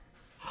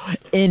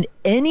 And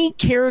any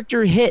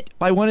character hit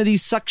by one of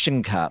these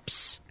suction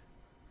cups,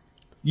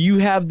 you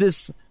have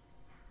this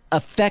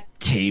effect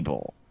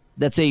table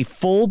that's a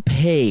full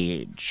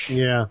page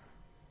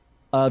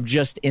of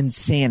just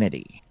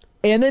insanity.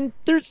 And then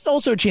there's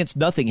also a chance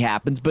nothing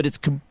happens, but it's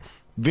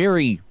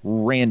very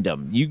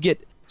random. You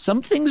get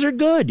some things are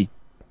good.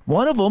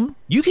 One of them,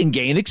 you can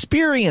gain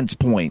experience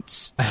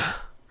points.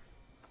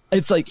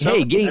 It's like,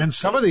 and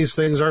some of these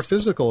things are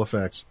physical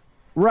effects.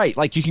 Right,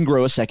 like you can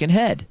grow a second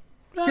head.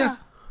 Yeah.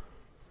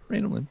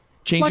 Randomly.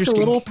 Change like your a skin.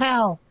 little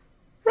pal.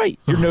 Right.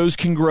 Your nose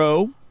can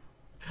grow.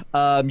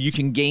 You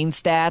can gain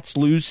stats,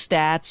 lose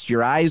stats.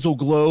 Your eyes will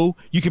glow.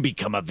 You can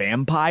become a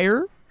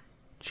vampire.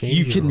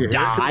 You can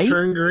die.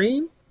 Turn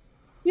green?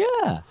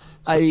 Yeah.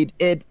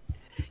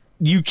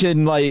 You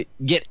can like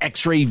get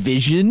X-ray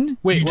vision.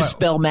 You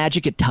dispel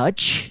magic at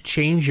touch.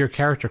 Change your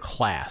character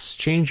class.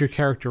 Change your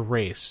character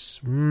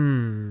race.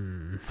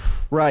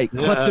 Right.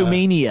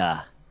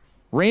 Kleptomania.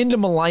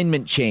 Random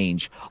alignment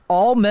change.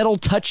 All metal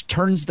touch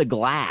turns to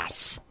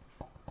glass.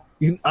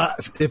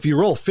 If you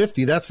roll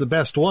 50, that's the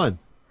best one.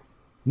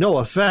 No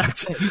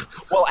effect.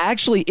 Well,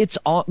 actually, it's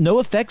no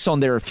effects on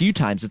there a few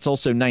times. It's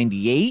also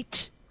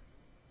 98.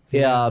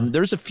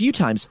 There's a few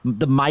times.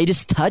 The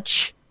Midas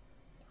touch.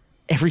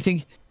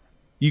 Everything.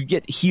 You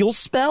get heal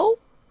spell.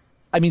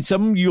 I mean,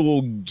 some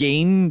you'll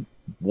gain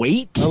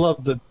weight. I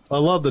love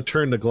the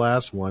turn to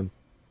glass one.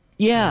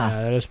 Yeah,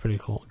 that is pretty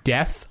cool.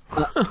 Death.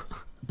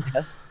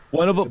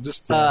 One of them.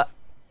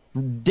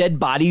 Dead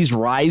bodies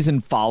rise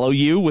and follow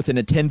you within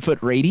a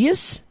 10-foot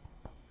radius.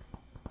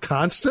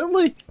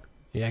 Constantly?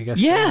 Yeah, I guess.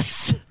 Yes.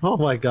 So. Oh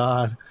my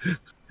god,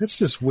 it's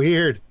just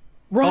weird.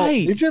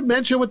 Right? Did you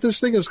mention what this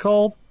thing is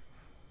called?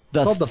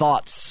 The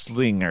Thought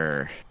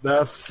Slinger.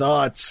 The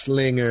Thought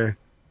Slinger.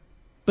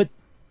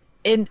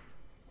 And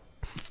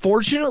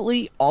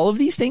fortunately, all of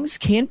these things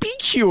can be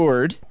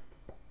cured,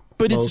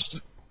 but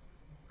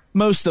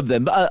most of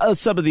them.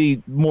 Some of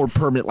the more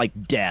permanent, like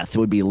death,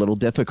 would be a little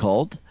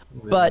difficult.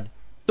 Yeah. But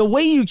the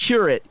way you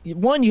cure it,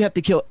 one, you have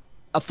to kill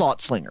a Thought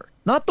Slinger.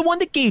 Not the one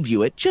that gave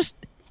you it, just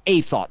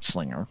a Thought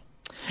Slinger.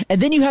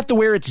 And then you have to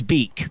wear its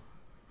beak.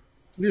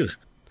 Ugh.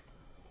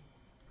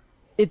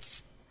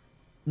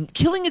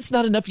 Killing it's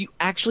not enough. You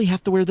actually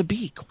have to wear the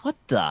beak. What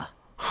the...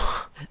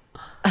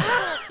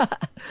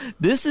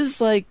 This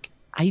is like,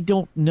 I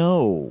don't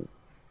know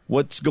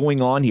what's going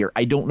on here.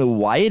 I don't know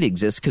why it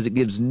exists, because it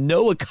gives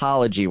no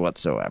ecology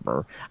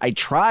whatsoever. I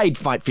tried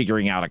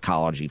figuring out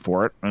ecology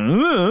for it.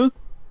 I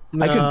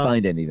couldn't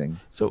find anything.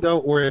 So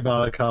don't worry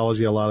about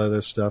ecology, a lot of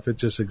this stuff. It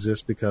just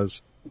exists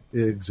because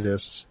it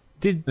exists.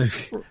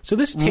 So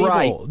this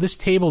table,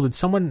 did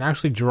someone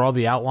actually draw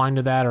the outline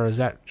to that, or is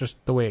that just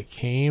the way it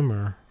came?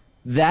 Or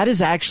that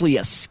is actually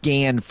a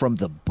scan from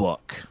the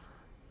book.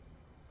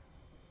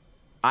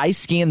 I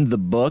scanned the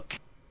book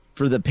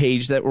for the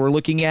page that we're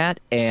looking at,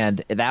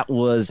 and that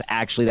was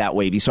actually that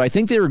wavy. So I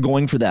think they were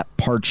going for that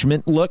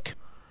parchment look.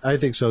 I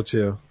think so,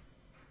 too.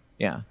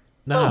 Yeah.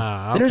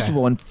 There's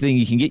one thing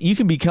you can get. You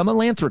can become a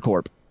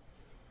Lanthrocorp.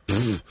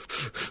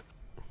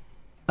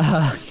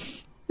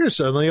 You're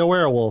suddenly a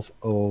werewolf.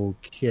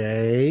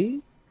 Okay.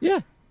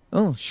 Yeah.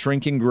 Oh,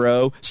 shrink and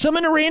grow.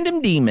 Summon a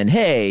random demon.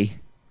 Hey.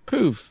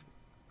 Poof.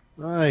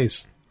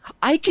 Nice.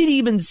 I could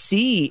even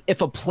see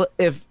if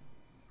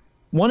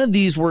one of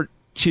these were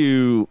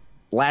to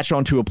latch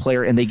onto a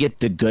player and they get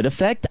the good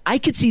effect, I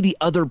could see the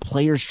other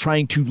players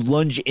trying to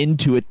lunge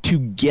into it to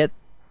get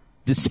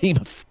the same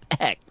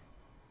effect.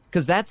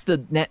 Because that's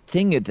the net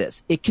thing of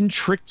this. It can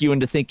trick you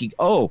into thinking,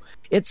 oh,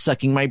 it's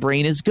sucking my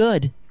brain is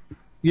good.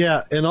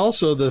 Yeah, and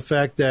also the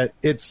fact that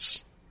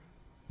it's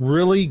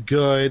really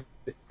good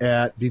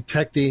at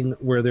detecting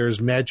where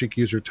there's magic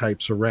user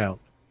types around.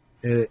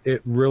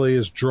 It really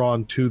is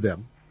drawn to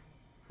them.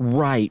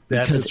 Right.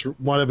 That's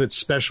one of its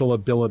special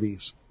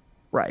abilities.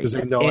 Right. Because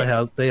they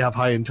know they have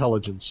high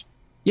intelligence.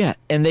 Yeah,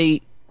 and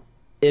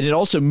it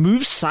also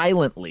moves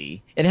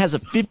silently and has a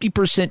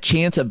 50%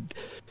 chance of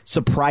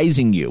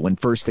surprising you when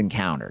first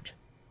encountered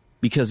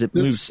because it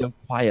moves so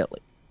quietly.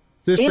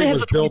 This And thing it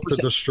has was a built to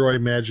 20% destroy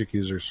magic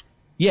users.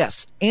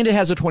 Yes, and it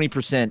has a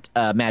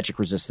 20% magic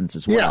resistance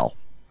as well.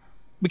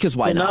 Because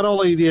why So not? not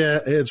only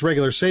its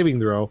regular saving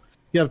throw,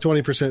 you have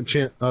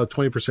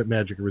 20%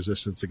 magic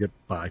resistance to get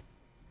by.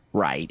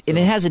 Right, and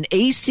it has an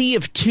AC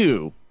of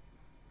 2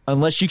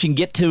 unless you can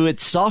get to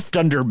its soft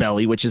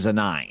underbelly, which is a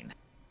 9.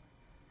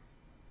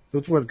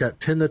 That's what got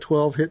 10 to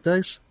 12 hit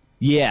dice?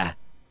 Yeah.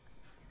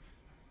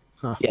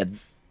 Huh. Yeah.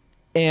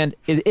 And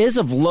it is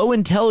of low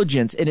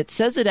intelligence, and it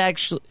says it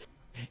actually...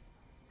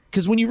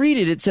 Because when you read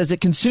it, it says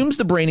it consumes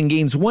the brain and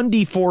gains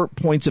 1d4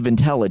 points of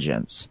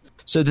intelligence.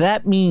 So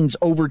that means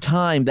over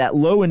time, that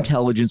low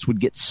intelligence would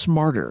get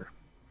smarter.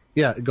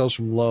 Yeah, it goes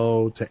from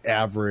low to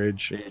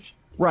average.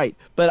 Right.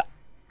 But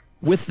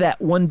with that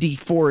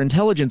 1d4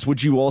 intelligence,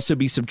 would you also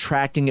be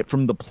subtracting it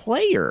from the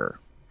player?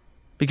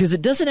 Because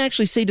it doesn't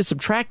actually say to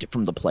subtract it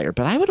from the player,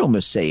 but I would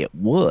almost say it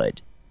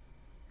would.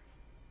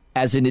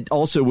 As in, it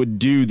also would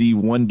do the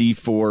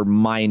 1d4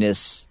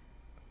 minus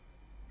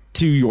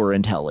to your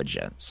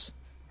intelligence.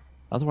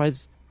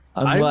 Otherwise,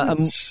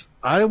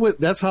 I would.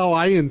 That's how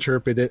I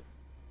interpret it.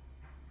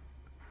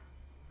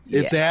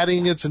 It's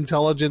adding its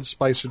intelligence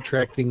by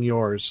subtracting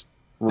yours.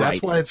 Right.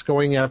 That's why it's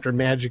going after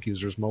magic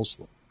users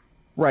mostly.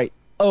 Right.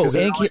 Oh, Because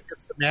and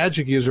it's the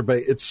magic user, but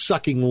it's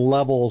sucking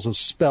levels of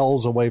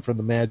spells away from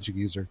the magic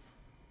user.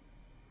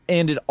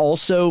 And it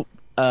also,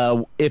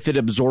 if it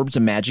absorbs a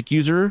magic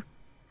user,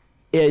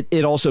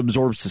 it also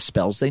absorbs the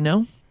spells they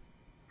know.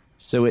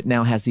 So it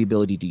now has the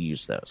ability to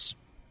use those.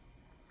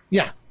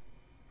 Yeah.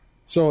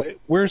 So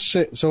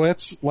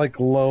it's like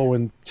low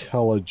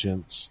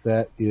intelligence.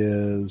 That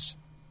is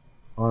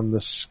on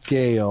the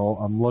scale.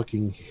 I'm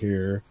looking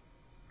here.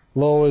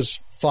 Low is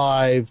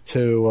 5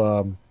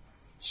 to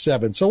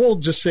 7. So we'll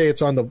just say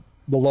it's on the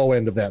low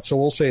end of that. So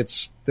we'll say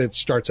it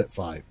starts at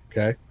 5.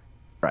 Okay.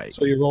 Right.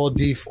 So you roll a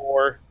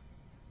d4.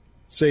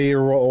 Say you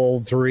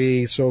roll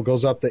 3, so it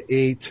goes up to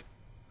 8.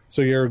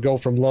 So you go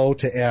from low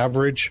to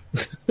average.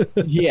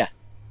 Yeah.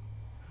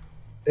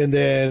 And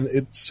then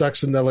it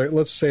sucks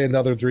let's say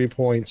another 3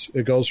 points.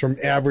 It goes from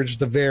average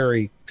to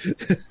very.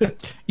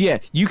 Yeah,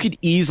 you could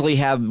easily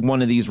have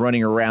one of these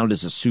running around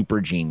as a super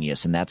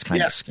genius, and that's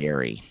kind of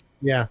scary.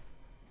 Yeah.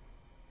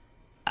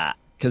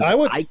 Because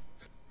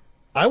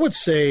I would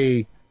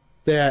say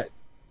that,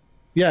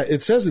 yeah,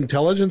 it says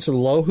intelligence and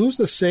low. Who's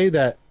to say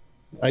that?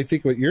 I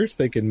think what you're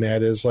thinking,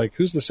 Matt, is like,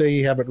 who's to say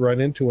you haven't run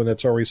into one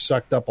that's already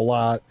sucked up a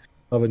lot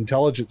of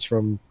intelligence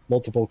from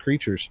multiple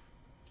creatures?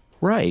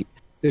 Right.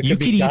 It could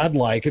be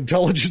godlike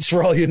intelligence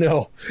for all you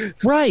know.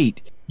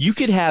 Right. You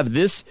could have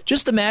this.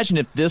 Just imagine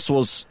if this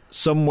was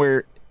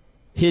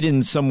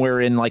hidden somewhere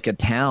in like a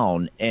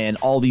town and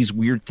all these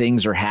weird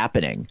things are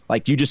happening.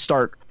 Like you just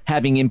start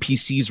having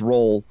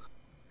NPCs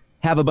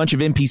have a bunch of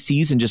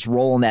NPCs and just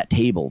roll on that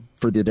table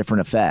for the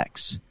different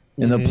effects.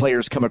 And the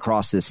players come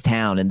across this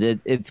town,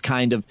 and it's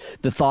kind of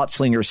the thought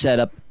slinger set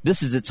up.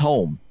 This is its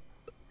home.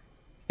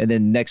 And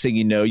then next thing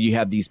you know, you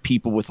have these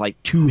people with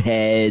like 2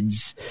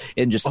 heads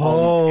and just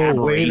all these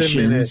aberrations.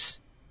 Wait a minute.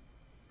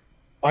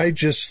 I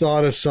just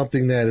thought of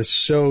something that is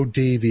so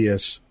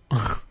devious.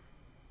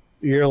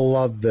 You're going to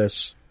love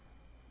this.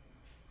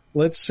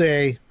 Let's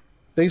say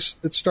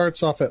it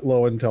starts off at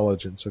low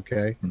intelligence,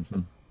 okay? Mm-hmm.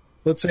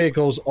 Let's say it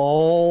goes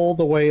all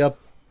the way up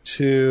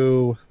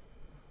to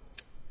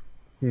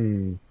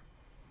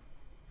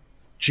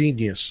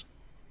genius.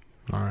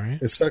 All right.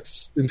 It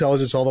sucks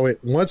intelligence all the way.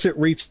 Once it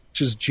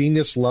reaches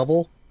genius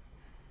level,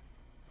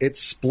 it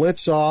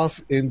splits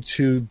off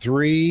into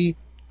 3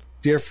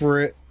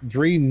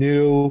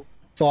 new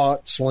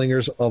thought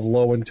slingers of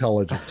low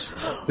intelligence.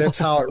 That's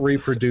how it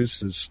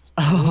reproduces.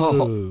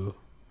 Oh.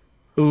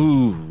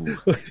 Ooh.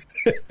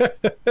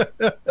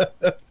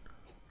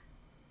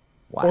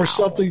 Wow. Or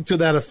something to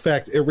that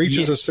effect. It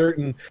reaches a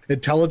certain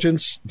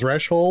intelligence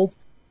threshold.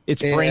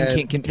 Its brain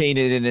can't contain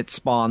it, and it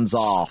spawns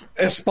off.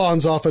 It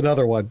spawns off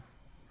another one.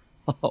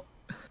 Oh.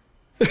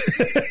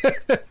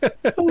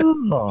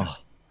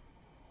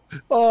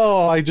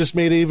 Oh, I just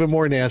made it even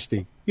more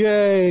nasty.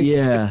 Yay.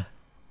 Yeah.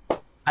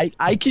 I could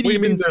What do you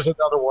even... mean there's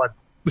another one?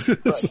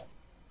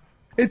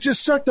 It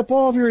just sucked up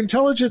all of your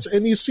intelligence,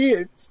 and you see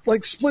it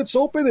like splits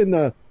open,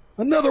 and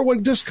another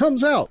one just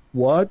comes out.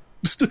 What?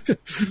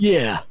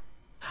 Yeah.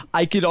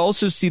 I could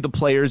also see the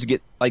players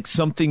get like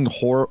something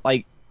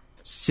like,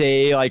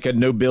 say, like a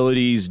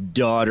nobility's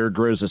daughter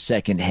grows a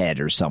second head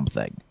or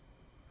something.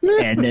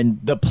 And then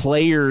the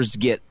players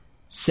get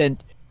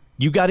sent,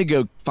 you got to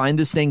go find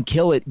this thing,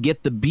 kill it,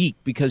 get the beak,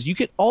 because you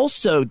could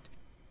also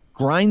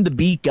grind the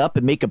beak up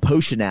and make a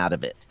potion out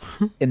of it.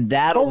 And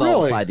that'll really?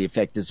 nullify the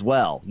effect as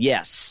well.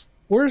 Yes.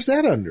 Where's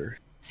that under?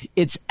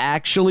 It's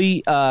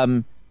actually,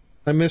 I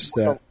missed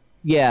that.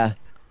 yeah,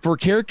 for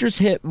characters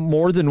hit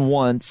more than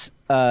once.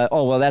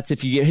 That's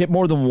if you get hit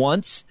more than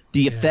once,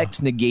 the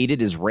effect's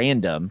negated as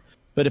random.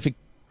 But if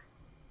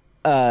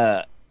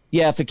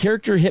if a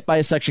character hit by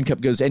a suction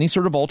cup goes any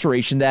sort of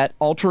alteration, that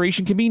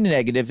alteration can be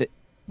negated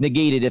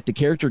if the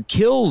character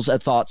kills a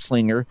thought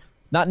slinger,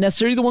 not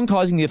necessarily the one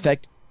causing the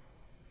effect,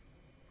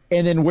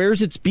 and then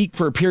wears its beak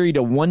for a period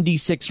of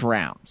 1d6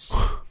 rounds.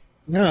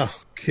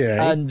 Okay.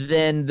 And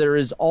then there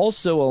is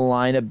also a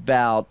line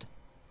about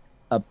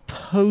a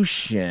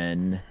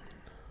potion.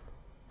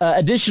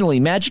 Additionally,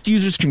 magic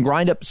users can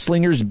grind up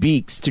slingers'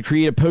 beaks to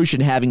create a potion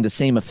having the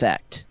same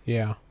effect.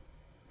 Yeah.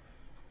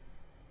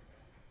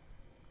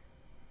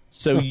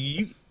 So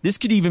this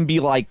could even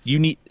be like you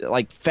need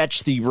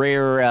fetch the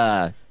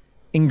rare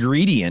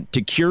ingredient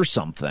to cure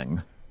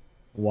something.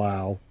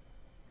 Wow.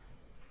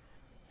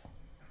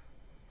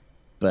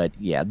 But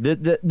yeah,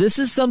 this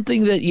is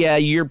something that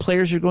your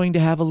players are going to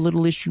have a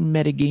little issue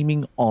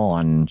metagaming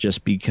on,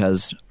 just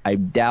because I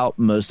doubt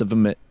most of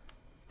them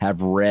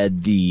have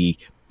read the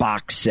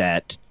box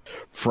set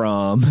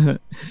from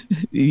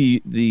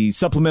the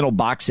supplemental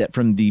box set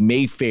from the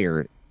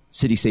Mayfair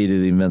City State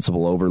of the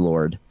Invincible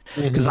Overlord.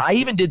 Because I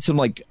even did some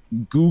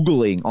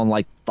Googling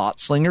on Thought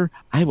Slinger.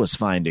 I was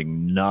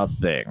finding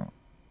nothing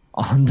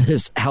on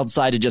this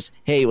outside of just,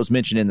 hey, it was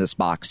mentioned in this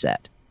box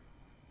set.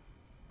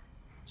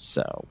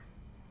 So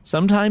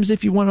sometimes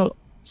if you want to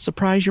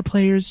surprise your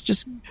players,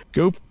 just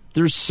go.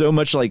 There's so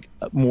much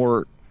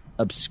more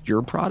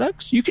obscure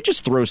products. You could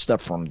just throw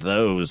stuff from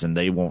those and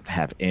they won't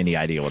have any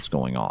idea what's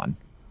going on.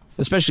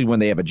 Especially when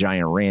they have a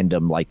giant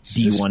random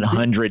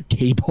D100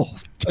 table.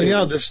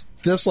 Yeah,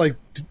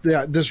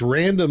 this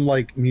random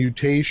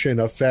mutation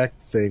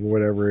effect thing,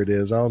 whatever it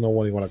is. I don't know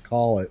what you want to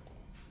call it.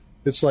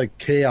 It's like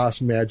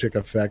chaos magic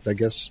effect, I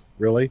guess.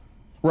 Really,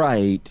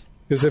 right?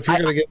 Because if you're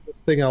going to get this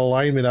thing in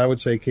alignment, I would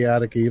say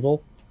chaotic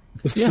evil.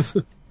 Yeah,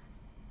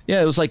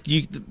 yeah. It was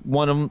you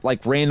want them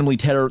randomly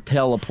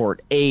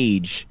teleport,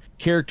 age,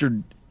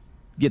 character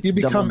gets. You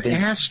become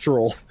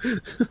astral.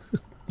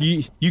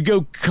 You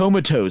go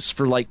comatose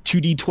for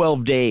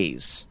 2d12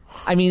 days.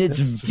 I mean, it's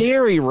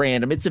very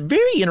random. It's a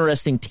very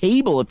interesting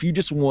table if you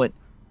just want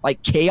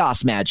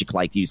chaos magic,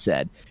 like you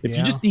said. If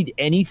you just need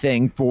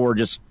anything for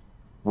just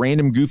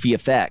random goofy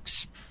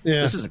effects,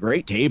 this is a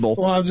great table.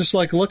 Well, I'm just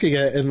looking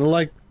at it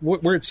and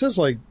where it says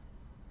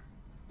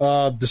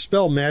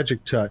dispel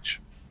magic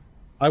touch.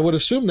 I would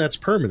assume that's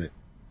permanent.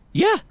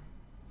 Yeah.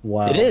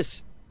 Wow. It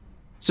is.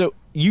 So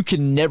you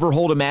can never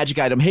hold a magic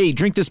item. Hey,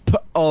 drink this.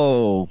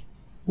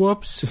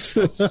 Whoops.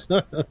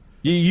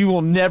 You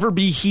will never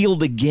be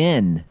healed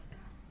again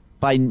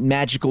by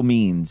magical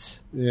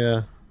means.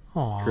 Yeah.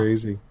 Aww.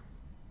 Crazy.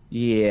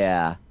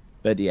 Yeah.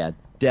 But yeah,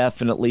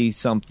 definitely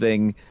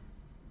something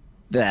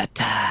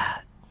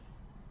that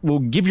will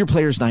give your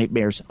players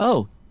nightmares.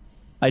 Oh,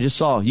 I just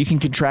saw you can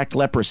contract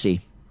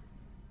leprosy.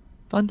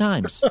 Fun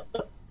times.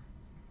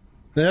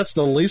 That's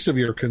the least of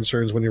your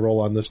concerns when you roll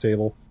on this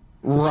table.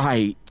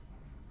 Right.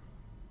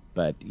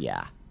 But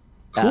yeah.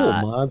 Cool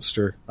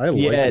monster. I like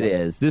it. Yeah, it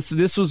is.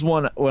 This was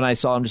one when I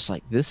saw him, just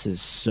this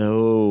is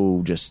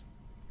so just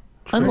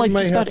unlike. I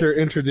might have to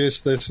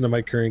introduce this into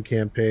my current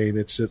campaign.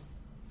 It's just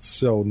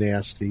so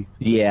nasty.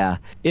 Yeah.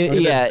 I'm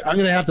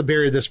going to have to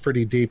bury this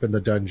pretty deep in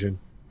the dungeon.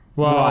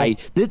 Well, right.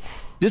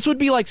 This would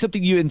be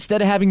something you,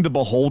 instead of having the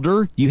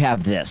beholder, you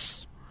have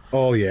this.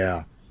 Oh,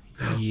 yeah.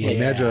 Yeah.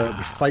 Imagine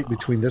a fight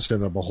between this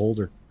and a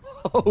beholder.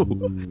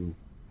 Ooh.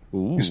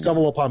 You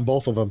stumble upon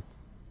both of them.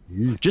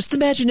 Just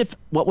imagine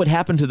what would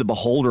happen to the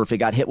beholder if it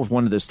got hit with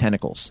one of those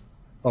tentacles.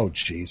 Oh,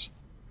 jeez.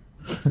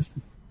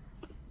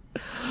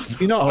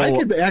 I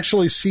could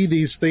actually see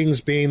these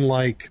things being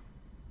like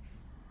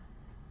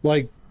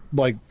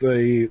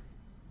the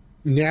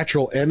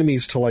natural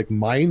enemies to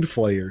mind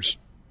flayers.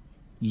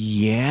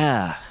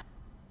 Yeah.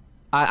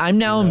 I'm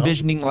now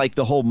envisioning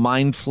the whole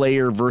mind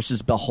flayer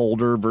versus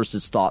beholder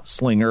versus thought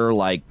slinger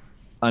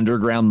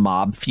underground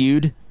mob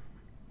feud.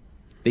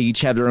 They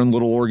each have their own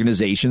little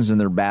organizations and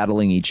they're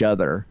battling each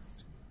other.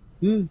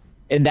 And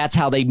that's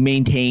how they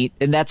maintain,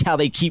 and that's how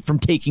they keep from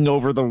taking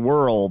over the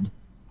world,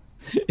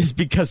 is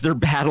because they're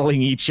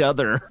battling each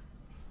other.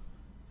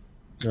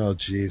 Oh,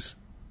 jeez.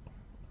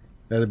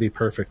 That'd be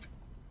perfect.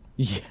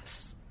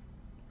 Yes.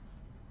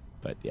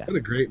 But yeah. What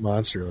a great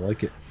monster. I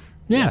like it.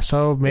 Yeah,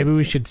 so maybe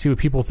we should see what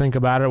people think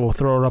about it. We'll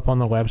throw it up on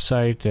the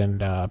website,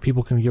 and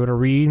people can give it a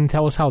read and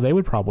tell us how they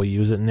would probably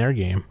use it in their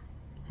game.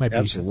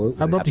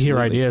 Absolutely. I'd love to hear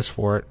ideas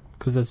for it,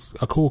 because it's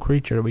a cool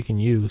creature that we can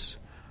use.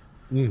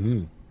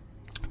 Mm-hmm.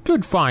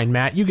 Good find,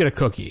 Matt. You get a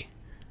cookie.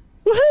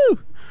 Woohoo!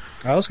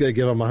 I was going to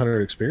give him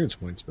 100 experience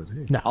points, but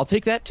hey. No, I'll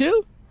take that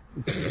too.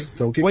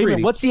 Don't get Wait a greedy.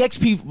 minute, what's the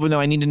XP? Well, no,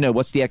 I need to know.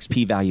 What's the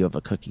XP value of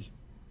a cookie?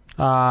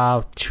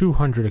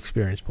 200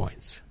 experience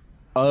points.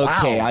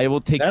 Okay, Wow. I will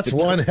take That's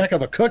one heck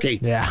of a cookie.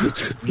 Yeah.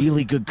 It's a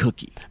really good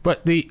cookie.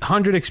 But the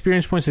 100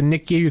 experience points that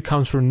Nick gave you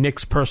comes from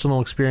Nick's personal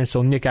experience,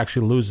 so Nick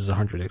actually loses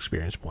 100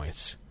 experience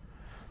points.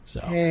 So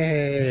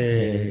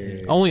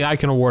Hey. only I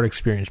can award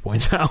experience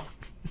points now.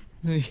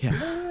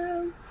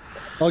 Yeah.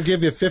 I'll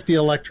give you 50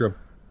 Electrum.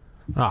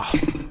 Oh,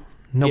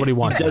 nobody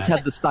wants He does that.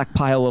 have the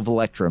stockpile of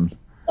Electrum.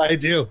 I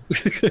do.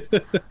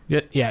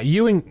 Yeah,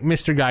 you and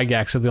Mr.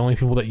 Gygax are the only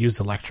people that use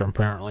Electrum,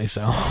 apparently.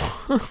 So,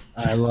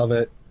 I love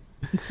it.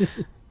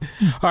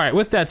 all right.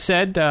 With that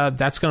said,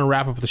 that's going to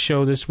wrap up the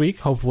show this week.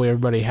 Hopefully,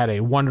 everybody had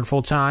a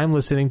wonderful time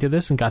listening to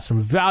this and got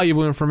some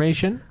valuable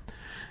information.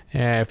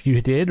 If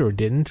you did or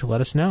didn't, let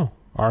us know.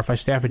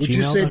 RFIstaff@gmail.com. Would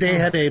you say they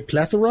had a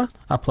plethora?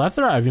 A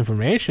plethora of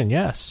information?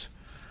 Yes.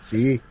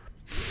 See.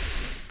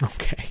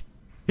 Okay.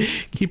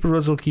 Keep it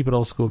original, keep it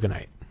old school. Good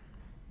night.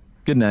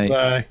 Good night.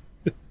 Bye.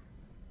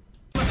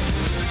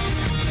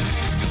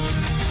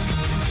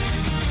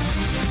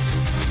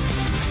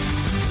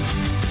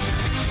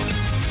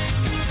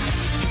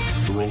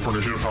 The Roll for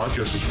Initiative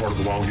podcast is part of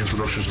the Wild Games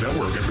Productions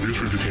Network and produced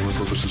for entertainment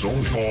purposes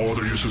only. All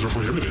other uses are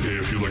prohibited.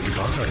 If you'd like to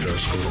contact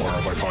us, go to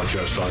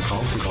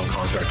rfipodcast.com, click on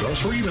Contact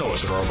Us, or email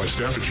us at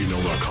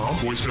rfistaff@gmail.com.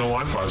 Voicemail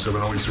line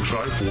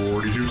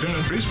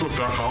 570-865-4210.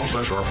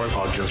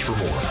 Facebook.com/rfipodcast for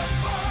more.